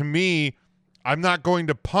 to me, I'm not going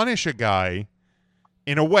to punish a guy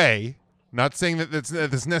in a way, not saying that that's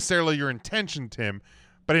necessarily your intention, Tim,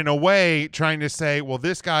 but in a way trying to say, well,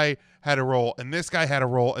 this guy had a role and this guy had a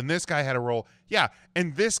role and this guy had a role. Yeah,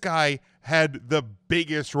 and this guy had the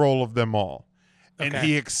biggest role of them all. And Okay,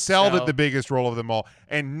 he excelled so- at the biggest role of them all.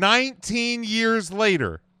 And 19 years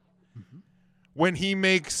later, when he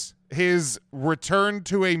makes his return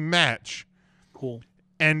to a match, Cool.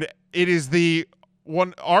 and it is the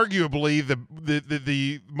one, arguably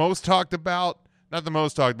the most talked about, not the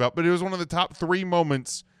most talked about, but it was one of the top 3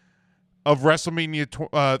 moments of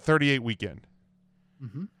WrestleMania 38 weekend.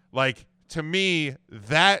 Mm-hmm. Like, to me,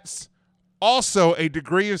 that's also a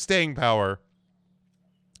degree of staying power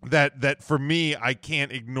that for me I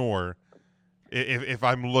can't ignore if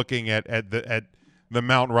I'm looking at the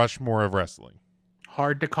Mount Rushmore of wrestling.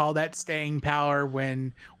 Hard to call that staying power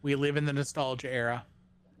when we live in the nostalgia era.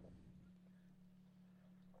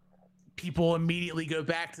 People immediately go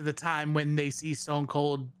back to the time when they see Stone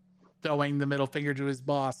Cold throwing the middle finger to his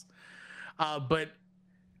boss. But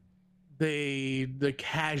the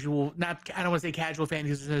casual, not, I don't want to say casual fans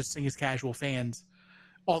because there's no such thing as casual fans.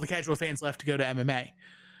 All the casual fans left to go to MMA.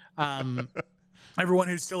 Everyone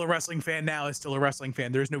who's still a wrestling fan now is still a wrestling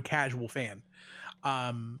fan. There's no casual fan.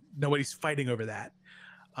 Nobody's fighting over that.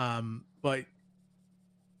 But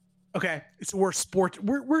okay, so we're sports.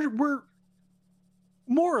 We're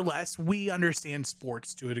more or less, we understand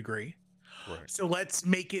sports to a degree. Right. So let's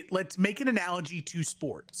make an analogy to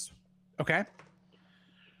sports. Okay.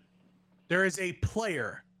 There is a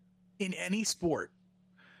player in any sport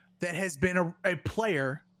that has been a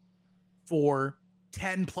player for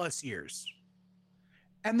 10 plus years.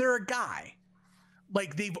 And they're a guy.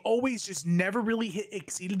 Like, they've always just never really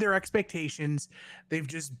exceeded their expectations. They've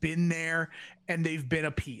just been there and they've been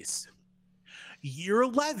a piece. Year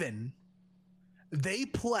 11, they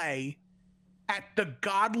play at the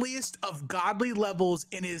godliest of godly levels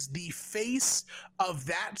and is the face of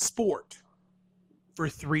that sport. for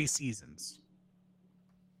 3 seasons.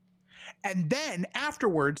 And then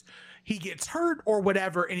afterwards, he gets hurt or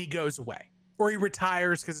whatever, and he goes away. Or he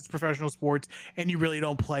retires because it's professional sports and you really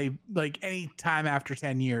don't play like any time after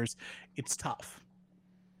 10 years. It's tough.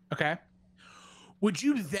 Okay. Would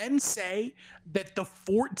you then say that the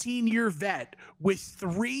 14-year vet with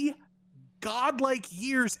 3 godlike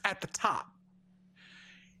years at the top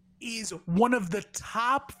is one of the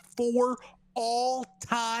top 4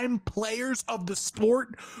 all-time players of the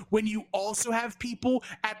sport when you also have people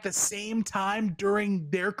at the same time during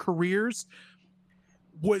their careers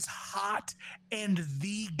was hot and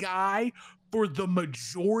the guy for the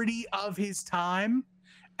majority of his time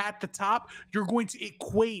at the top? You're going to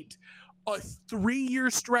equate a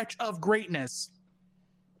 3-year stretch of greatness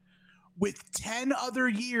with 10 other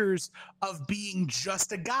years of being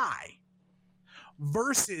just a guy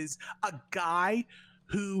versus a guy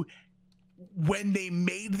who, when they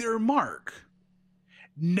made their mark,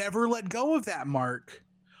 never let go of that mark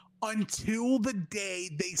until the day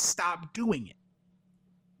they stopped doing it.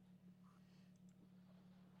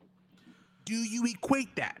 Do you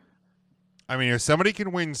equate that? I mean, if somebody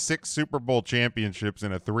can win 6 Super Bowl championships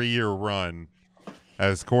in a 3-year run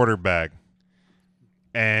as quarterback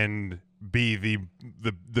and be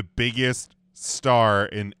the biggest star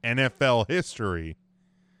in NFL history,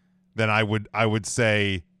 then I would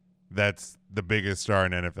say that's the biggest star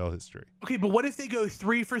in NFL history. Okay, but what if they go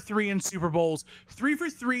 3 for 3 in Super Bowls, 3 for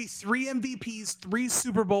 3, 3 MVPs, 3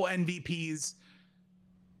 Super Bowl MVPs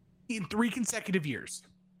in 3 consecutive years?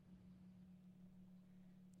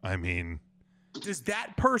 I mean, does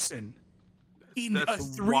that person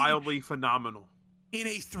That's wildly phenomenal. In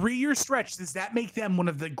a 3-year stretch, does that make them one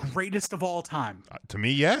of the greatest of all time? To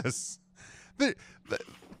me, yes.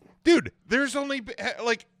 Dude, there's only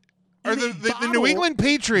like are the New England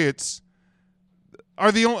Patriots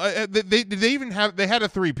are the only did they even have they had a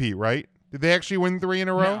 3-peat, right? Did they actually win 3 in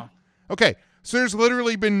a row? No. Okay, so there's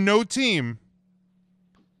literally been no team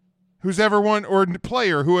who's ever won or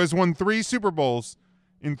player who has won 3 Super Bowls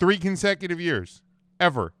in 3 consecutive years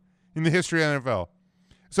ever in the history of the NFL.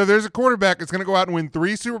 So there's a quarterback that's going to go out and win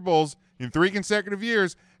 3 Super Bowls in 3 consecutive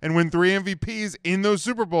years and win 3 MVPs in those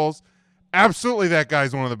Super Bowls. Absolutely, that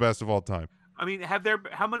guy's one of the best of all time. I mean,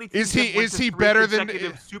 how many Is teams he- have went is to he 3 better than-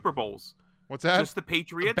 consecutive Super Bowls? What's that? Just the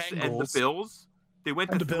Patriots The and the Bengals. Bills. They went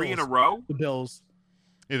to And the 3 in a Bills. row. The Bills.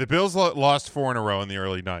 Yeah, the Bills lost 4 in a row in the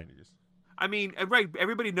early 90s. I mean, right?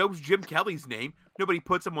 Everybody knows Jim Kelly's name. Nobody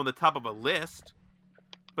puts him on the top of a list,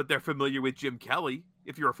 but they're familiar with Jim Kelly.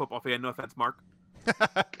 If you're a football fan, no offense, Mark.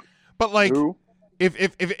 But like, Who? if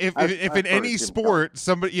I've in heard any of Jim sport,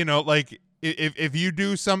 somebody, you know, like if you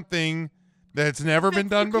do something that's never been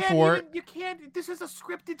done before, You can't. This is a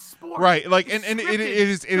scripted sport. right? Like, It's and it scripted.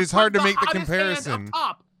 is You hard put to make the hottest hand comparison. up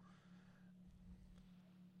top.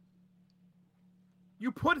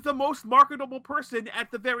 You put the most marketable person at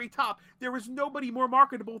the very top. There is nobody more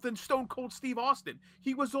marketable than Stone Cold Steve Austin.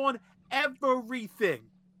 He was on everything.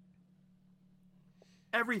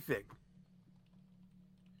 Everything.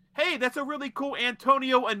 Hey, that's a really cool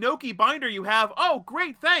Antonio Inoki binder you have. Oh,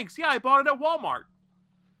 great, thanks. Yeah, I bought it at Walmart.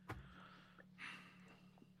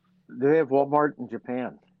 They have Walmart in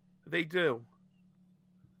Japan. They do.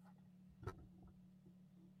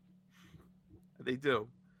 They do.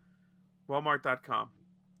 Walmart.com.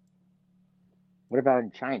 What about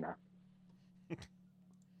in China?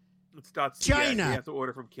 It's .ca. China. You have to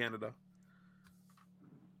order from Canada.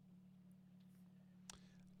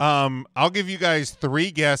 I'll give you guys 3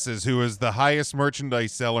 guesses who is the highest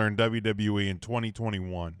merchandise seller in WWE in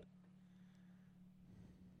 2021.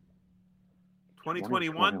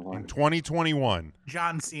 2021? In 2021.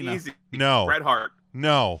 John Cena. Easy. No. Bret Hart.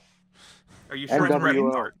 No, Are you sure it's Bret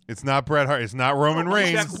NWO. Hart? it's not Bret Hart. It's not Roman Oh,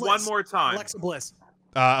 Reigns. Check one more time. Alexa Bliss.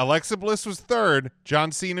 Alexa Bliss was 3rd.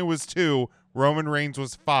 John Cena was 2. Roman Reigns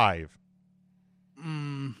was 5.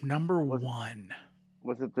 Number 1.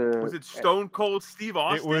 Was it the? Was it Stone Cold Steve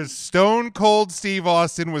Austin? It was Stone Cold Steve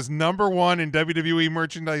Austin was number 1 in WWE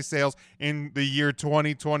merchandise sales in the year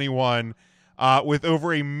 2021, with over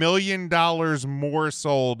 $1 million more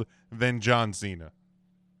sold than John Cena.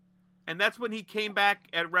 And that's when he came back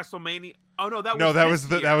at WrestleMania. Oh no, that was No, that this was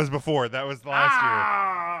year. that was before. That was last year.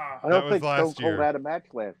 Ah! I that don't was think last Stone Cold year. had a match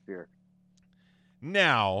last year.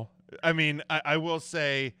 Now, I mean, I will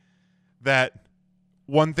say that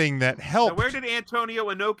one thing that Now, helped. where did Antonio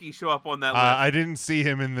Inoki show up on that list? I didn't see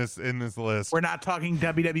him in this list. We're not talking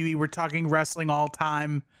WWE. We're talking wrestling all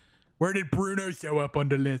time. Where did Bruno show up on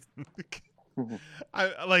the list?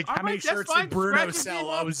 I like. All How many right, that's shirts fine. did Bruno Scratch his sell? name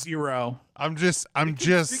off. Oh, 0. I'm just. You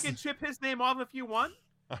can chip his name off if you want.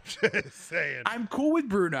 I'm just saying. I'm cool with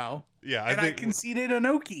Bruno. Yeah, I conceded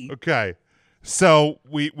Inoki. Okay. So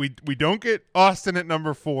we don't get Austin at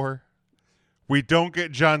number 4. We don't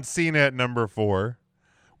get John Cena at number 4.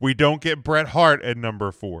 We don't get Bret Hart at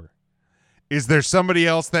number 4. Is there somebody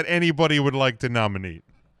else that anybody would like to nominate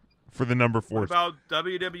for the number 4? What about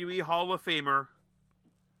WWE Hall of Famer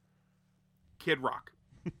Kid Rock?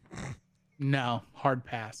 No, hard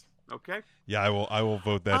pass. Okay. Yeah, I will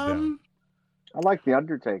vote that down. I like The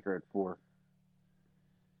Undertaker at 4.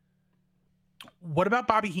 What about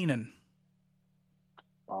Bobby Heenan?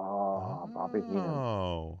 Oh, Bobby Heenan.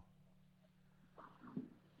 Oh.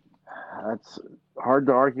 That's hard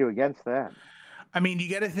to argue against that. I mean, you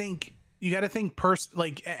got to think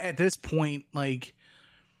like at this point, like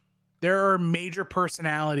there are major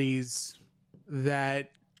personalities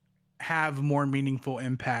that have more meaningful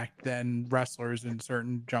impact than wrestlers in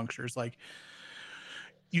certain junctures. Like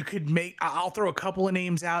you could I'll throw a couple of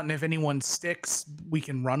names out, and if anyone sticks, we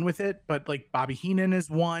can run with it. But like Bobby Heenan is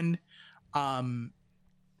one. Mean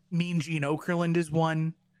Gene Okerlund is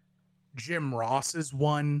one. Jim Ross is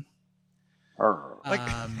one. Are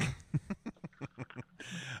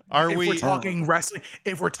if we we're talking wrestling?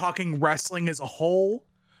 If we're talking wrestling as a whole,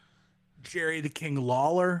 Jerry the King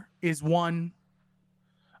Lawler is one.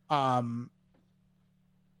 I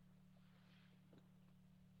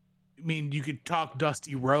mean, you could talk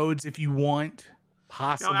Dusty Rhodes if you want,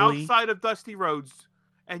 possibly. Now, outside of Dusty Rhodes,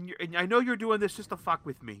 and I know you're doing this just to fuck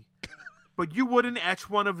with me, but you wouldn't etch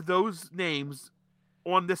one of those names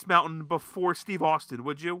on this mountain before Steve Austin,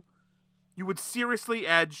 would you? You would seriously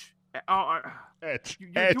edge.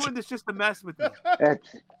 You're doing this just to mess with me.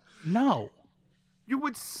 No. You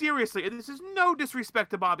would seriously, and this is no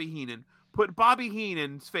disrespect to Bobby Heenan, put Bobby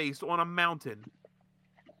Heenan's face on a mountain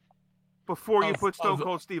before you put Stone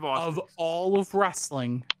Cold Steve Austin. Of all of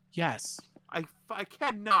wrestling, yes. I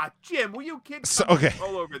cannot. Jim, will you kids okay.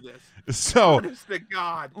 all over this? So, honest to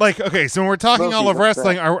God. Like, okay, so when we're talking all of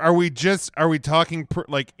wrestling, are we talking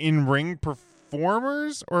like in-ring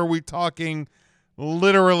performers, or are we talking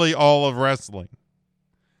literally all of wrestling?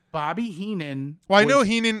 Bobby Heenan. Well, I know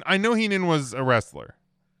Heenan was a wrestler.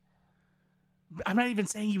 I'm not even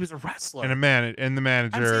saying he was a wrestler. And the manager,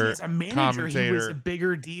 I'm saying as a manager, commentator. he was a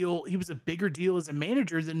bigger deal. He was a bigger deal as a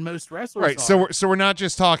manager than most wrestlers. Right. are. So we're not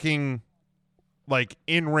just talking like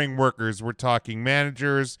in-ring workers. We're talking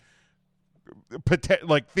managers,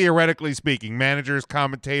 like theoretically speaking, managers,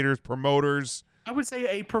 commentators, promoters. I would say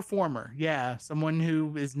a performer. Yeah, someone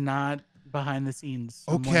who is not behind the scenes.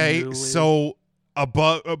 Okay, so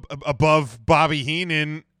above Bobby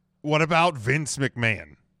Heenan, what about Vince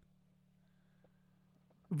McMahon?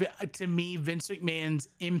 To me, Vince McMahon's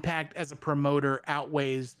impact as a promoter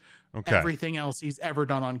outweighs everything else he's ever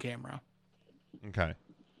done on camera. Okay.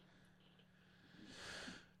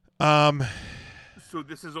 So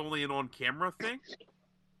this is only an on-camera thing?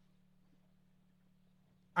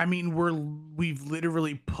 I mean, we've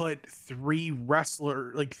literally put three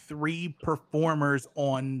performers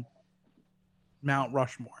on Mount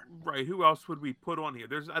Rushmore. Right. Who else would we put on here?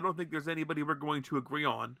 I don't think there's anybody we're going to agree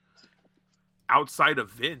on outside of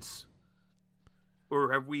Vince.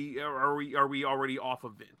 Or are we already off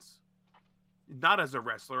of Vince? Not as a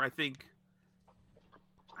wrestler, I think.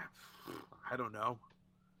 I don't know.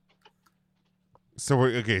 So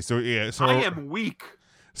we're okay. So yeah. So I am weak.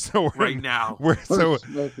 So now we're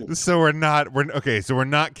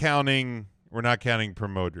not counting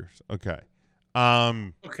promoters. Okay.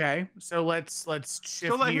 Okay. So let's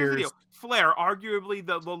shift here's the gears. deal. Flair, arguably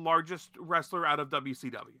the largest wrestler out of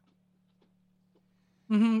WCW.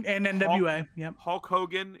 Mm-hmm. And NWA. Yep. Hulk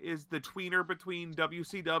Hogan is the tweener between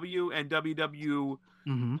WCW and WWF.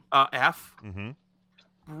 Mm-hmm.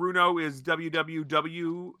 Bruno is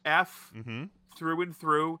WWF through and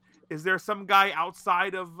through. Is there some guy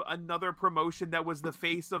outside of another promotion that was the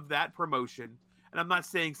face of that promotion? And I'm not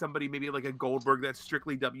saying somebody maybe like a Goldberg that's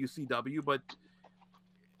strictly WCW, but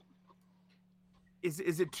is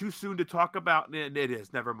it too soon to talk about? It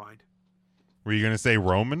is. Never mind. Were you going to say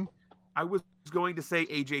Roman? I was going to say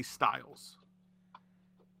AJ Styles.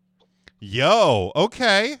 Yo,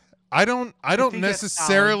 okay. I don't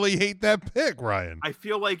necessarily hate that pick, Ryan. I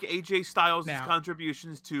feel like AJ Styles'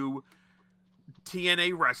 contributions to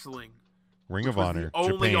TNA wrestling, Ring of Honor, the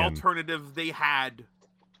only Japan. alternative they had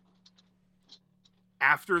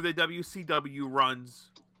after the WCW runs,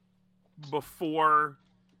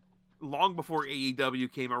 long before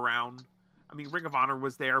AEW came around. I mean, Ring of Honor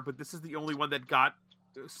was there, but this is the only one that got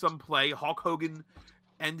some play. Hulk Hogan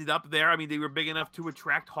ended up there. I mean, they were big enough to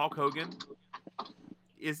attract Hulk Hogan.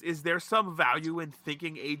 Is there some value in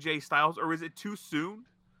thinking AJ Styles, or is it too soon?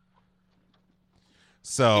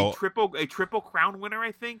 So a triple crown winner,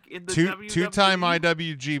 I think, in the WWE. two-time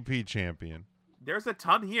IWGP champion. There's a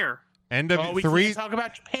ton here. We can't talk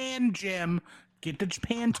about Japan, Jim. Get the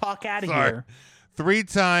Japan talk out of here.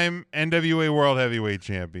 3-time NWA World Heavyweight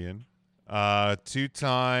Champion.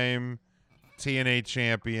 2-time TNA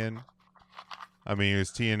champion. I mean, he was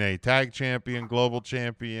TNA Tag Champion, Global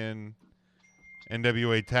Champion,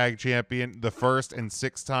 NWA Tag Champion, the 1st and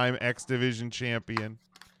 6th-time X Division champion.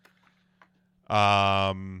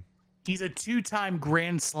 He's a 2-time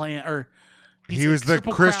Grand Slam, or he was the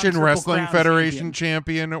Christian Wrestling Federation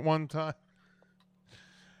champion at one time.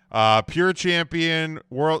 Pure champion,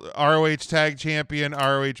 World ROH Tag Champion,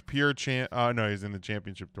 ROH Pure champ. No, he's in the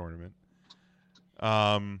championship tournament.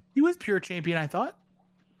 He was Pure Champion, I thought.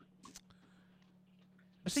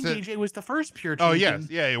 I think AJ was the first Pure Champion. Oh yes,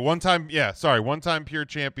 yeah, one time Pure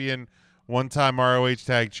Champion, 1-time ROH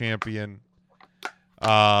Tag Champion.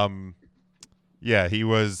 Yeah, he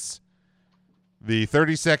was the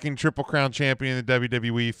 32nd Triple Crown champion in the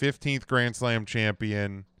WWE, 15th Grand Slam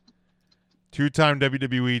champion, 2-time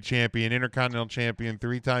WWE champion, Intercontinental champion,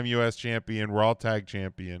 3-time U.S. champion, Raw Tag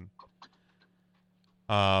champion.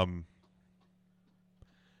 I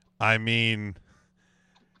mean,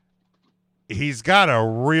 he's got a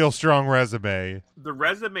real strong resume. The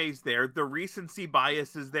resume's there. The recency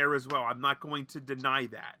bias is there as well. I'm not going to deny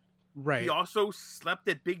that. Right. He also slept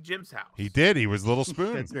at Big Jim's house. He did. He was Little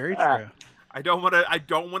Spoon. That's very true. I don't want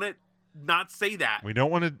to not say that. We don't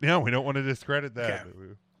want to. No, we don't want to discredit that.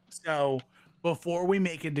 Okay. So before we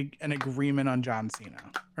make an agreement on John Cena,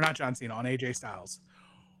 or not John Cena, on AJ Styles,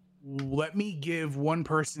 let me give one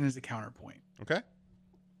person as a counterpoint. Okay.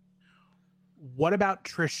 What about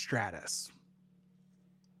Trish Stratus?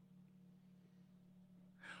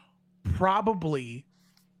 Probably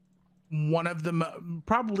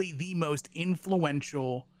the most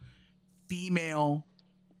influential female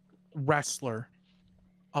wrestler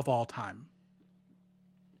of all time.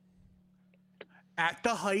 At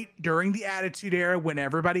the height during the Attitude Era, when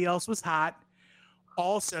everybody else was hot,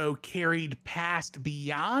 also carried past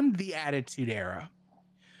beyond the Attitude Era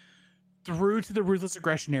through to the Ruthless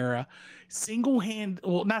Aggression Era,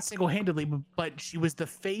 not single-handedly, but she was the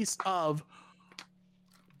face of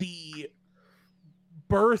the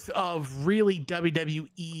birth of really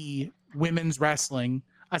WWE women's wrestling,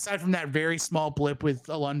 aside from that very small blip with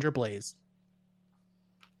Alundra Blaze.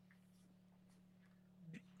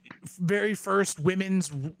 Very first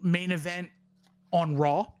women's main event on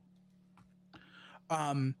Raw.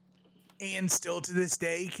 And still to this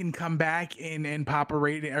day can come back and pop a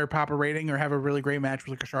rating or have a really great match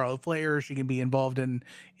with like a Charlotte Flair. She can be involved in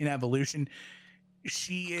Evolution.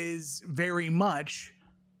 She is very much,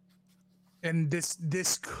 and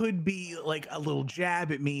this could be like a little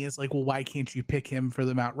jab at me, is like, well, why can't you pick him for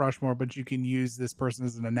the Mount Rushmore, but you can use this person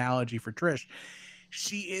as an analogy for Trish.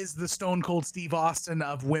 She is the Stone Cold Steve Austin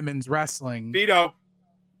of women's wrestling. Vito.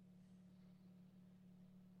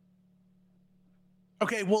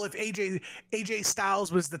 Okay, well, if AJ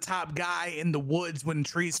Styles was the top guy in the woods when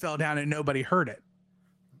trees fell down and nobody heard it.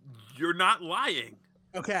 You're not lying.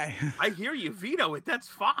 Okay. I hear you. Veto it. That's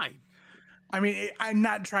fine. I mean, I'm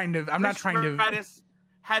not trying to. Stratus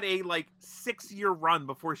had a 6-year run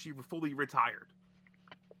before she fully retired.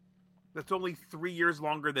 That's only 3 years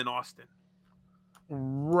longer than Austin.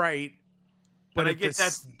 Right. But I get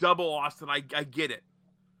that's double Austin. I get it.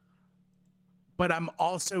 But I'm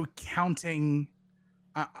also counting,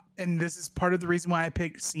 and this is part of the reason why I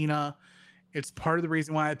picked Cena. It's part of the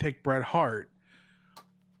reason why I picked Bret Hart.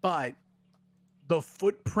 But the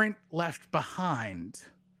footprint left behind.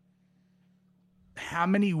 How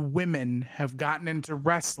many women have gotten into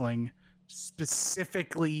wrestling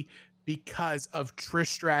specifically because of Trish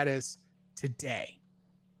Stratus today?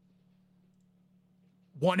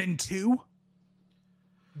 1 and 2?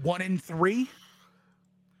 1 and 3?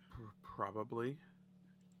 Probably.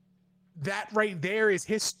 That right there is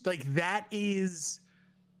that is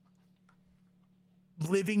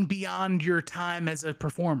living beyond your time as a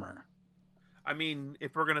performer. I mean,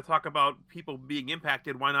 if we're going to talk about people being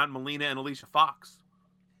impacted, why not Melina and Alicia Fox?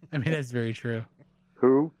 I mean, that's very true.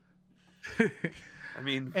 Who? I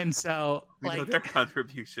mean, and so we know their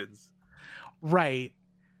contributions. Right.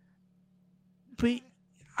 But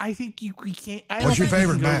I think we can't. What's your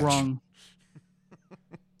favorite match? Wrong.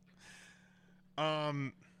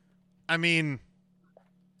 I mean,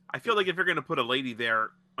 I feel like if you're going to put a lady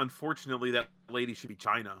there, unfortunately, that lady should be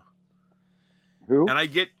Chyna. Who? And I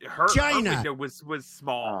get her. Chyna. Her window was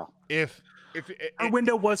small. if Her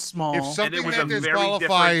window was small. if something was that a very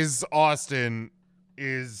disqualifies Austin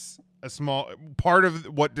is a small part of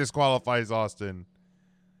what disqualifies Austin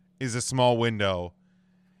is a small window,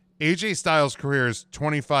 AJ Styles' career is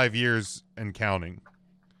 25 years and counting.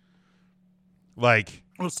 Like,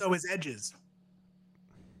 Well, so is Edge's.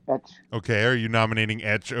 That's okay, are you nominating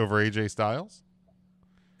Edge over AJ Styles?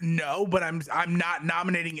 No, but I'm not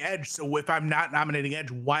nominating Edge. So if I'm not nominating Edge,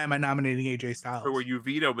 why am I nominating AJ Styles? Or were you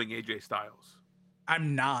vetoing AJ Styles?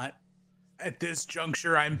 I'm not. At this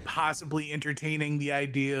juncture, I'm possibly entertaining the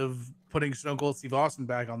idea of putting Stone Cold Steve Austin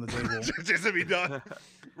back on the table. Just to be done.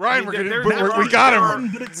 Ryan, I mean, there- we there got are- him.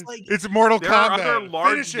 But it's like It's Mortal There are Kombat. other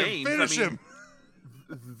large Finish him. names. Finish I mean, him.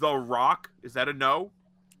 The Rock, is that a no?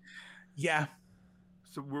 yeah,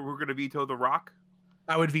 So we're going to veto The Rock?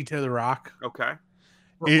 I would veto The Rock Okay.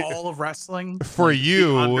 for It- all of wrestling. For The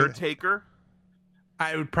you, Undertaker?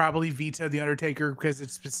 I would probably veto The Undertaker because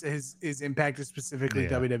it's his impact is specifically Yeah.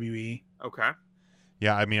 WWE. Okay.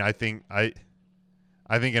 yeah. I mean, I think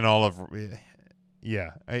in all of,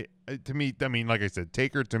 yeah. To me, I mean, like I said,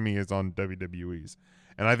 Taker to me is on WWE's,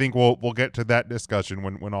 and I think we'll get to that discussion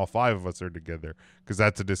when all five of us are together, because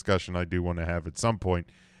that's a discussion I do want to have at some point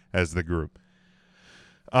as the group.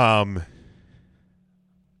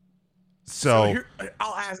 So here,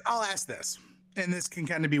 I'll ask this, and this can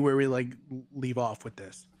kind of be where we like leave off with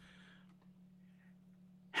this.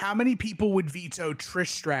 How many people would veto Trish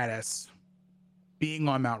Stratus being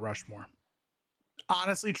on Mount Rushmore?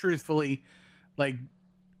 Honestly, truthfully, like,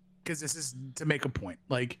 because this is to make a point.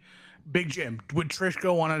 Like, Big Jim, would Trish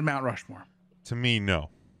go on Mount Rushmore? to me, no.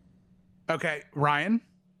 Okay, Ryan.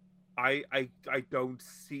 I don't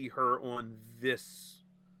see her on this.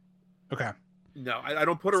 Okay, No, I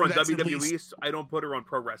don't put her So on that's at WWE. least- I don't put her on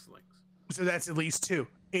pro wrestling. so that's at least two.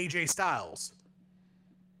 AJ Styles,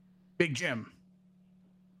 Big Jim.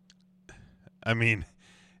 I mean,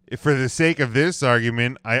 for the sake of this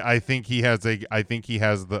argument, I think he has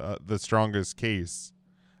the strongest case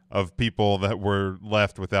of people that were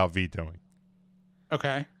left without vetoing.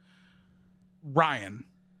 Okay, Ryan.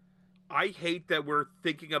 I hate that we're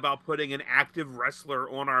thinking about putting an active wrestler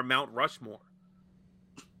on our Mount Rushmore.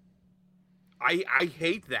 I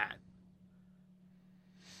hate that.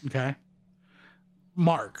 Okay,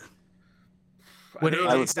 Mark. I Would don't know.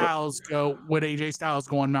 I AJ would- Styles go? Would AJ Styles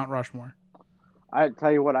go on Mount Rushmore? I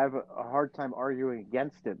tell you what, I have a hard time arguing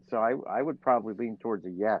against it. So I would probably lean towards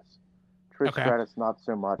a yes. Trish Okay. Stratus, not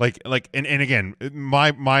so much. And again,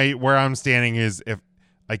 my where I'm standing is, if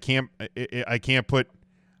I can't put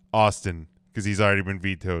Austin because he's already been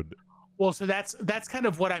vetoed. Well, so that's kind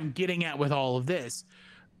of what I'm getting at with all of this,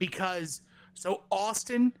 because so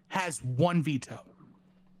Austin has one veto,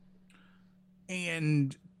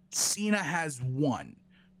 and Cena has one.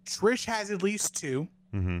 Trish has at least two.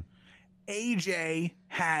 Mm-hmm. AJ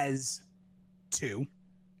has two.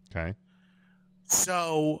 Okay.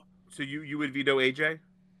 So So you would veto AJ?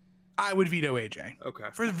 I would veto AJ Okay.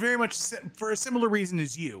 for very much for a similar reason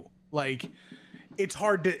as you. Like, it's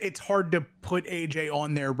hard to put AJ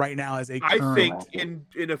on there right now as a I current. think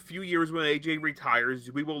in a few years when AJ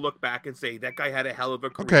retires, we will look back and say that guy had a hell of a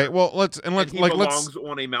career. Okay. Well, let's and he belongs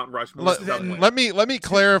on a Mount Rushmore. somewhere. let me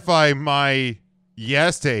clarify my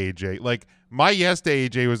yes to AJ. Like, my yes to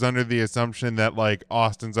AJ was under the assumption that, like,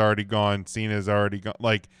 Austin's already gone, Cena's already gone.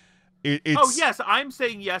 Like, it's Oh yes, I'm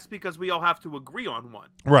saying yes because we all have to agree on one.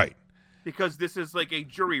 right. Because this is like a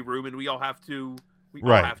jury room, and we all have to. We all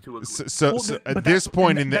Right. have to agree. So Well, at but this that's-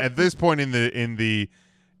 point and at this point in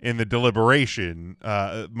the deliberation,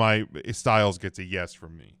 my Styles gets a yes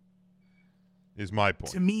from me. Is my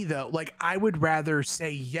point. To me, though, like, I would rather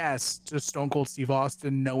say yes to Stone Cold Steve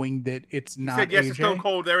Austin, knowing that it's You not said yes AJ. to Stone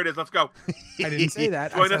Cold. There it is. Let's go. I didn't say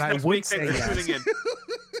that. I Join said us I next would week. say Thanks for yes. tuning in.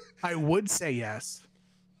 I would say yes,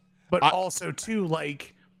 but also too,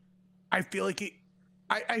 like, I feel like it.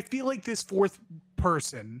 I feel like this fourth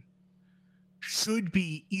person should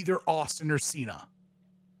be either Austin or Cena.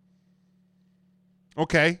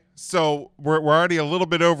 Okay, so we're already a little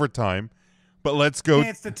bit over time, but let's go. And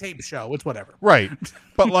it's the tape show. It's whatever. Right,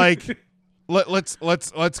 but like, let's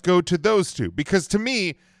go to those two, because to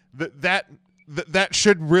me that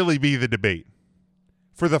should really be the debate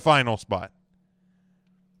for the final spot.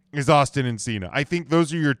 Is Austin and Cena. I think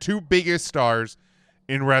those are your two biggest stars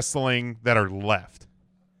in wrestling that are left.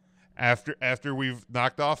 After we've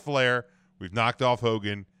knocked off Flair, we've knocked off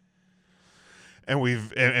Hogan, and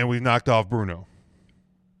we've knocked off Bruno.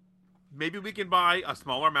 Maybe we can buy a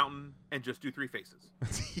smaller mountain and just do three faces. John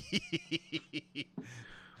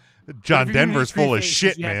If you're gonna do Denver's three full of faces,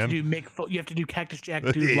 shit, you have man. to do you have to do Cactus Jack,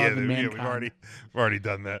 Dude Love, and Mankind. we've already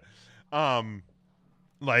done that.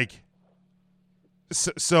 Like,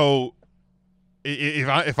 so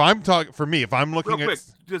if I'm talking for me, if I'm Real looking quick,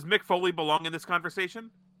 at does Mick Foley belong in this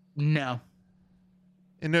conversation? No.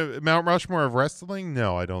 in a Mount Rushmore of wrestling?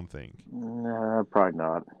 No, I don't think. Nah, probably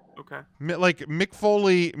not. Okay. Like Mick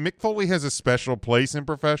Foley has a special place in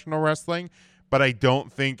professional wrestling, but I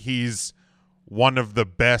don't think he's one of the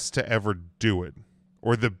best to ever do it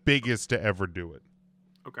or the biggest to ever do it.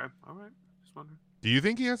 Okay. All right. Just wondering. Do you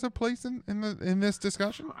think he has a place in this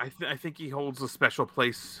discussion? I think he holds a special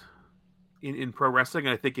place in pro wrestling,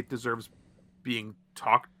 and I think it deserves being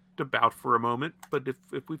talked about for a moment. But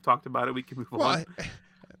if we've talked about it, we can move on.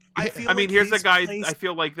 I mean, here's a guy I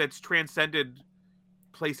feel like that's transcended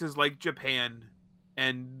places like Japan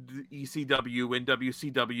and ECW and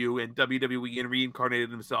WCW and WWE and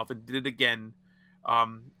reincarnated himself and did it again.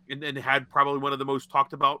 And had probably one of the most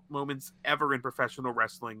talked about moments ever in professional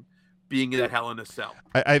wrestling, being in that Hell in a Cell.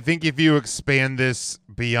 I think if you expand this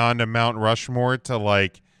beyond a Mount Rushmore to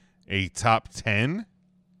like a top 10,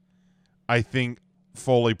 I think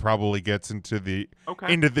Foley probably gets into the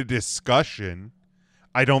discussion.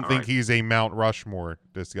 I don't think he's a Mount Rushmore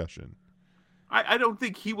discussion. I don't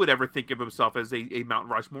think he would ever think of himself as a Mount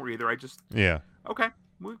Rushmore either. Okay.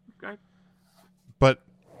 But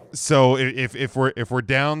so if we're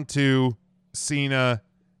down to Cena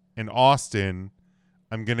and Austin,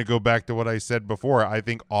 I'm gonna go back to what I said before. I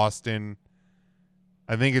think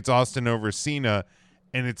it's Austin over Cena,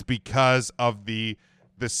 and it's because of the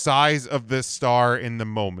size of the star in the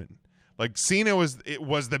moment. Like Cena was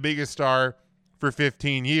the biggest star for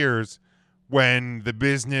 15 years when the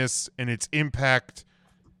business and its impact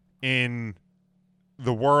in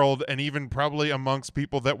the world and even probably amongst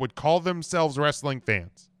people that would call themselves wrestling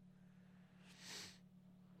fans.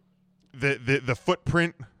 The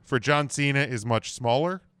footprint for John Cena is much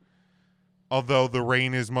smaller, although the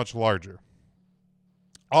reign is much larger.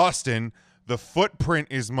 Austin, the footprint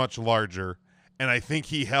is much larger, and I think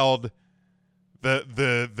he held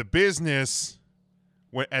the business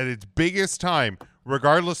at its biggest time,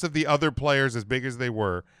 regardless of the other players as big as they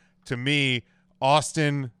were. To me,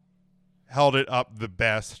 Austin held it up the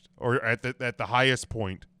best, or at the highest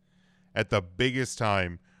point, at the biggest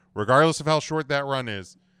time, regardless of how short that run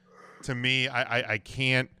is. To me, I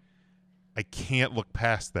can't look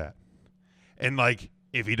past that. And like,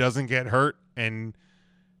 if he doesn't get hurt and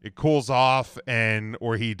it cools off,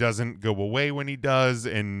 or he doesn't go away when he does,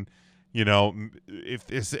 and you know, if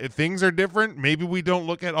things are different, maybe we don't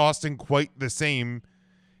look at Austin quite the same.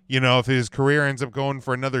 You know, if his career ends up going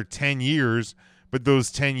for another 10 years, but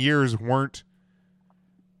those 10 years weren't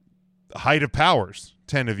height of powers,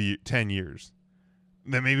 10 years,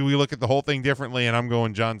 then maybe we look at the whole thing differently, and I'm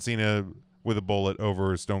going John Cena with a bullet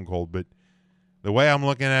over Stone Cold. But the way I'm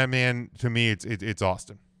looking at it, man, to me, it's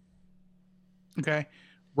Austin. Okay.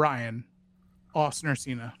 Ryan, Austin or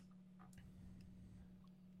Cena?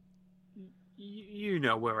 You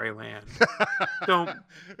know where I land. Don't.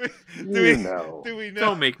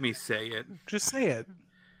 Don't make me say it. Just say it.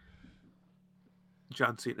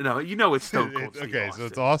 John Cena. No, you know it's Stone Cold. Okay, Austin. so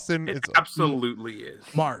it's Austin. It absolutely is.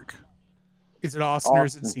 Mark, is it Austin or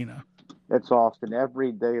is it Cena? It's Austin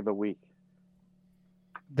every day of the week.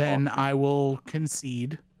 Then I will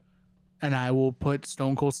concede, and I will put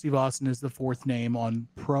Stone Cold Steve Austin as the fourth name on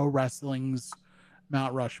pro wrestling's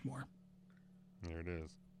Mount Rushmore. There it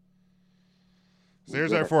is. So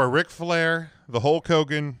here's our four: Ric Flair, the Hulk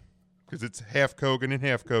Hogan, because it's half Hogan and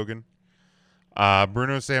half Hogan,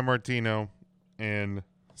 Bruno Sammartino, and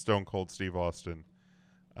Stone Cold Steve Austin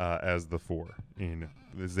as the four.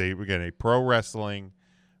 This is a pro wrestling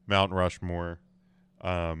Mount Rushmore.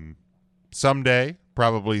 Someday,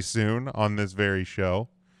 probably soon, on this very show,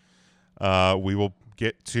 we will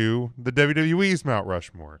get to the WWE's Mount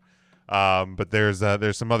Rushmore. But there's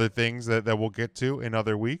some other things that we'll get to in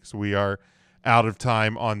other weeks. We are out of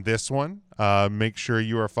time on this one. Make sure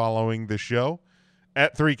you are following the show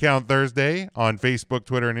at 3 Count Thursday on Facebook,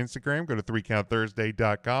 Twitter, and Instagram. Go to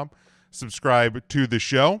 3countthursday.com. Subscribe to the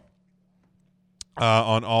show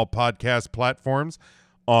on all podcast platforms,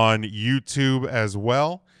 on YouTube as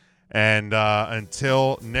well. And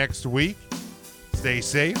until next week, stay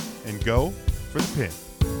safe and go for the pin.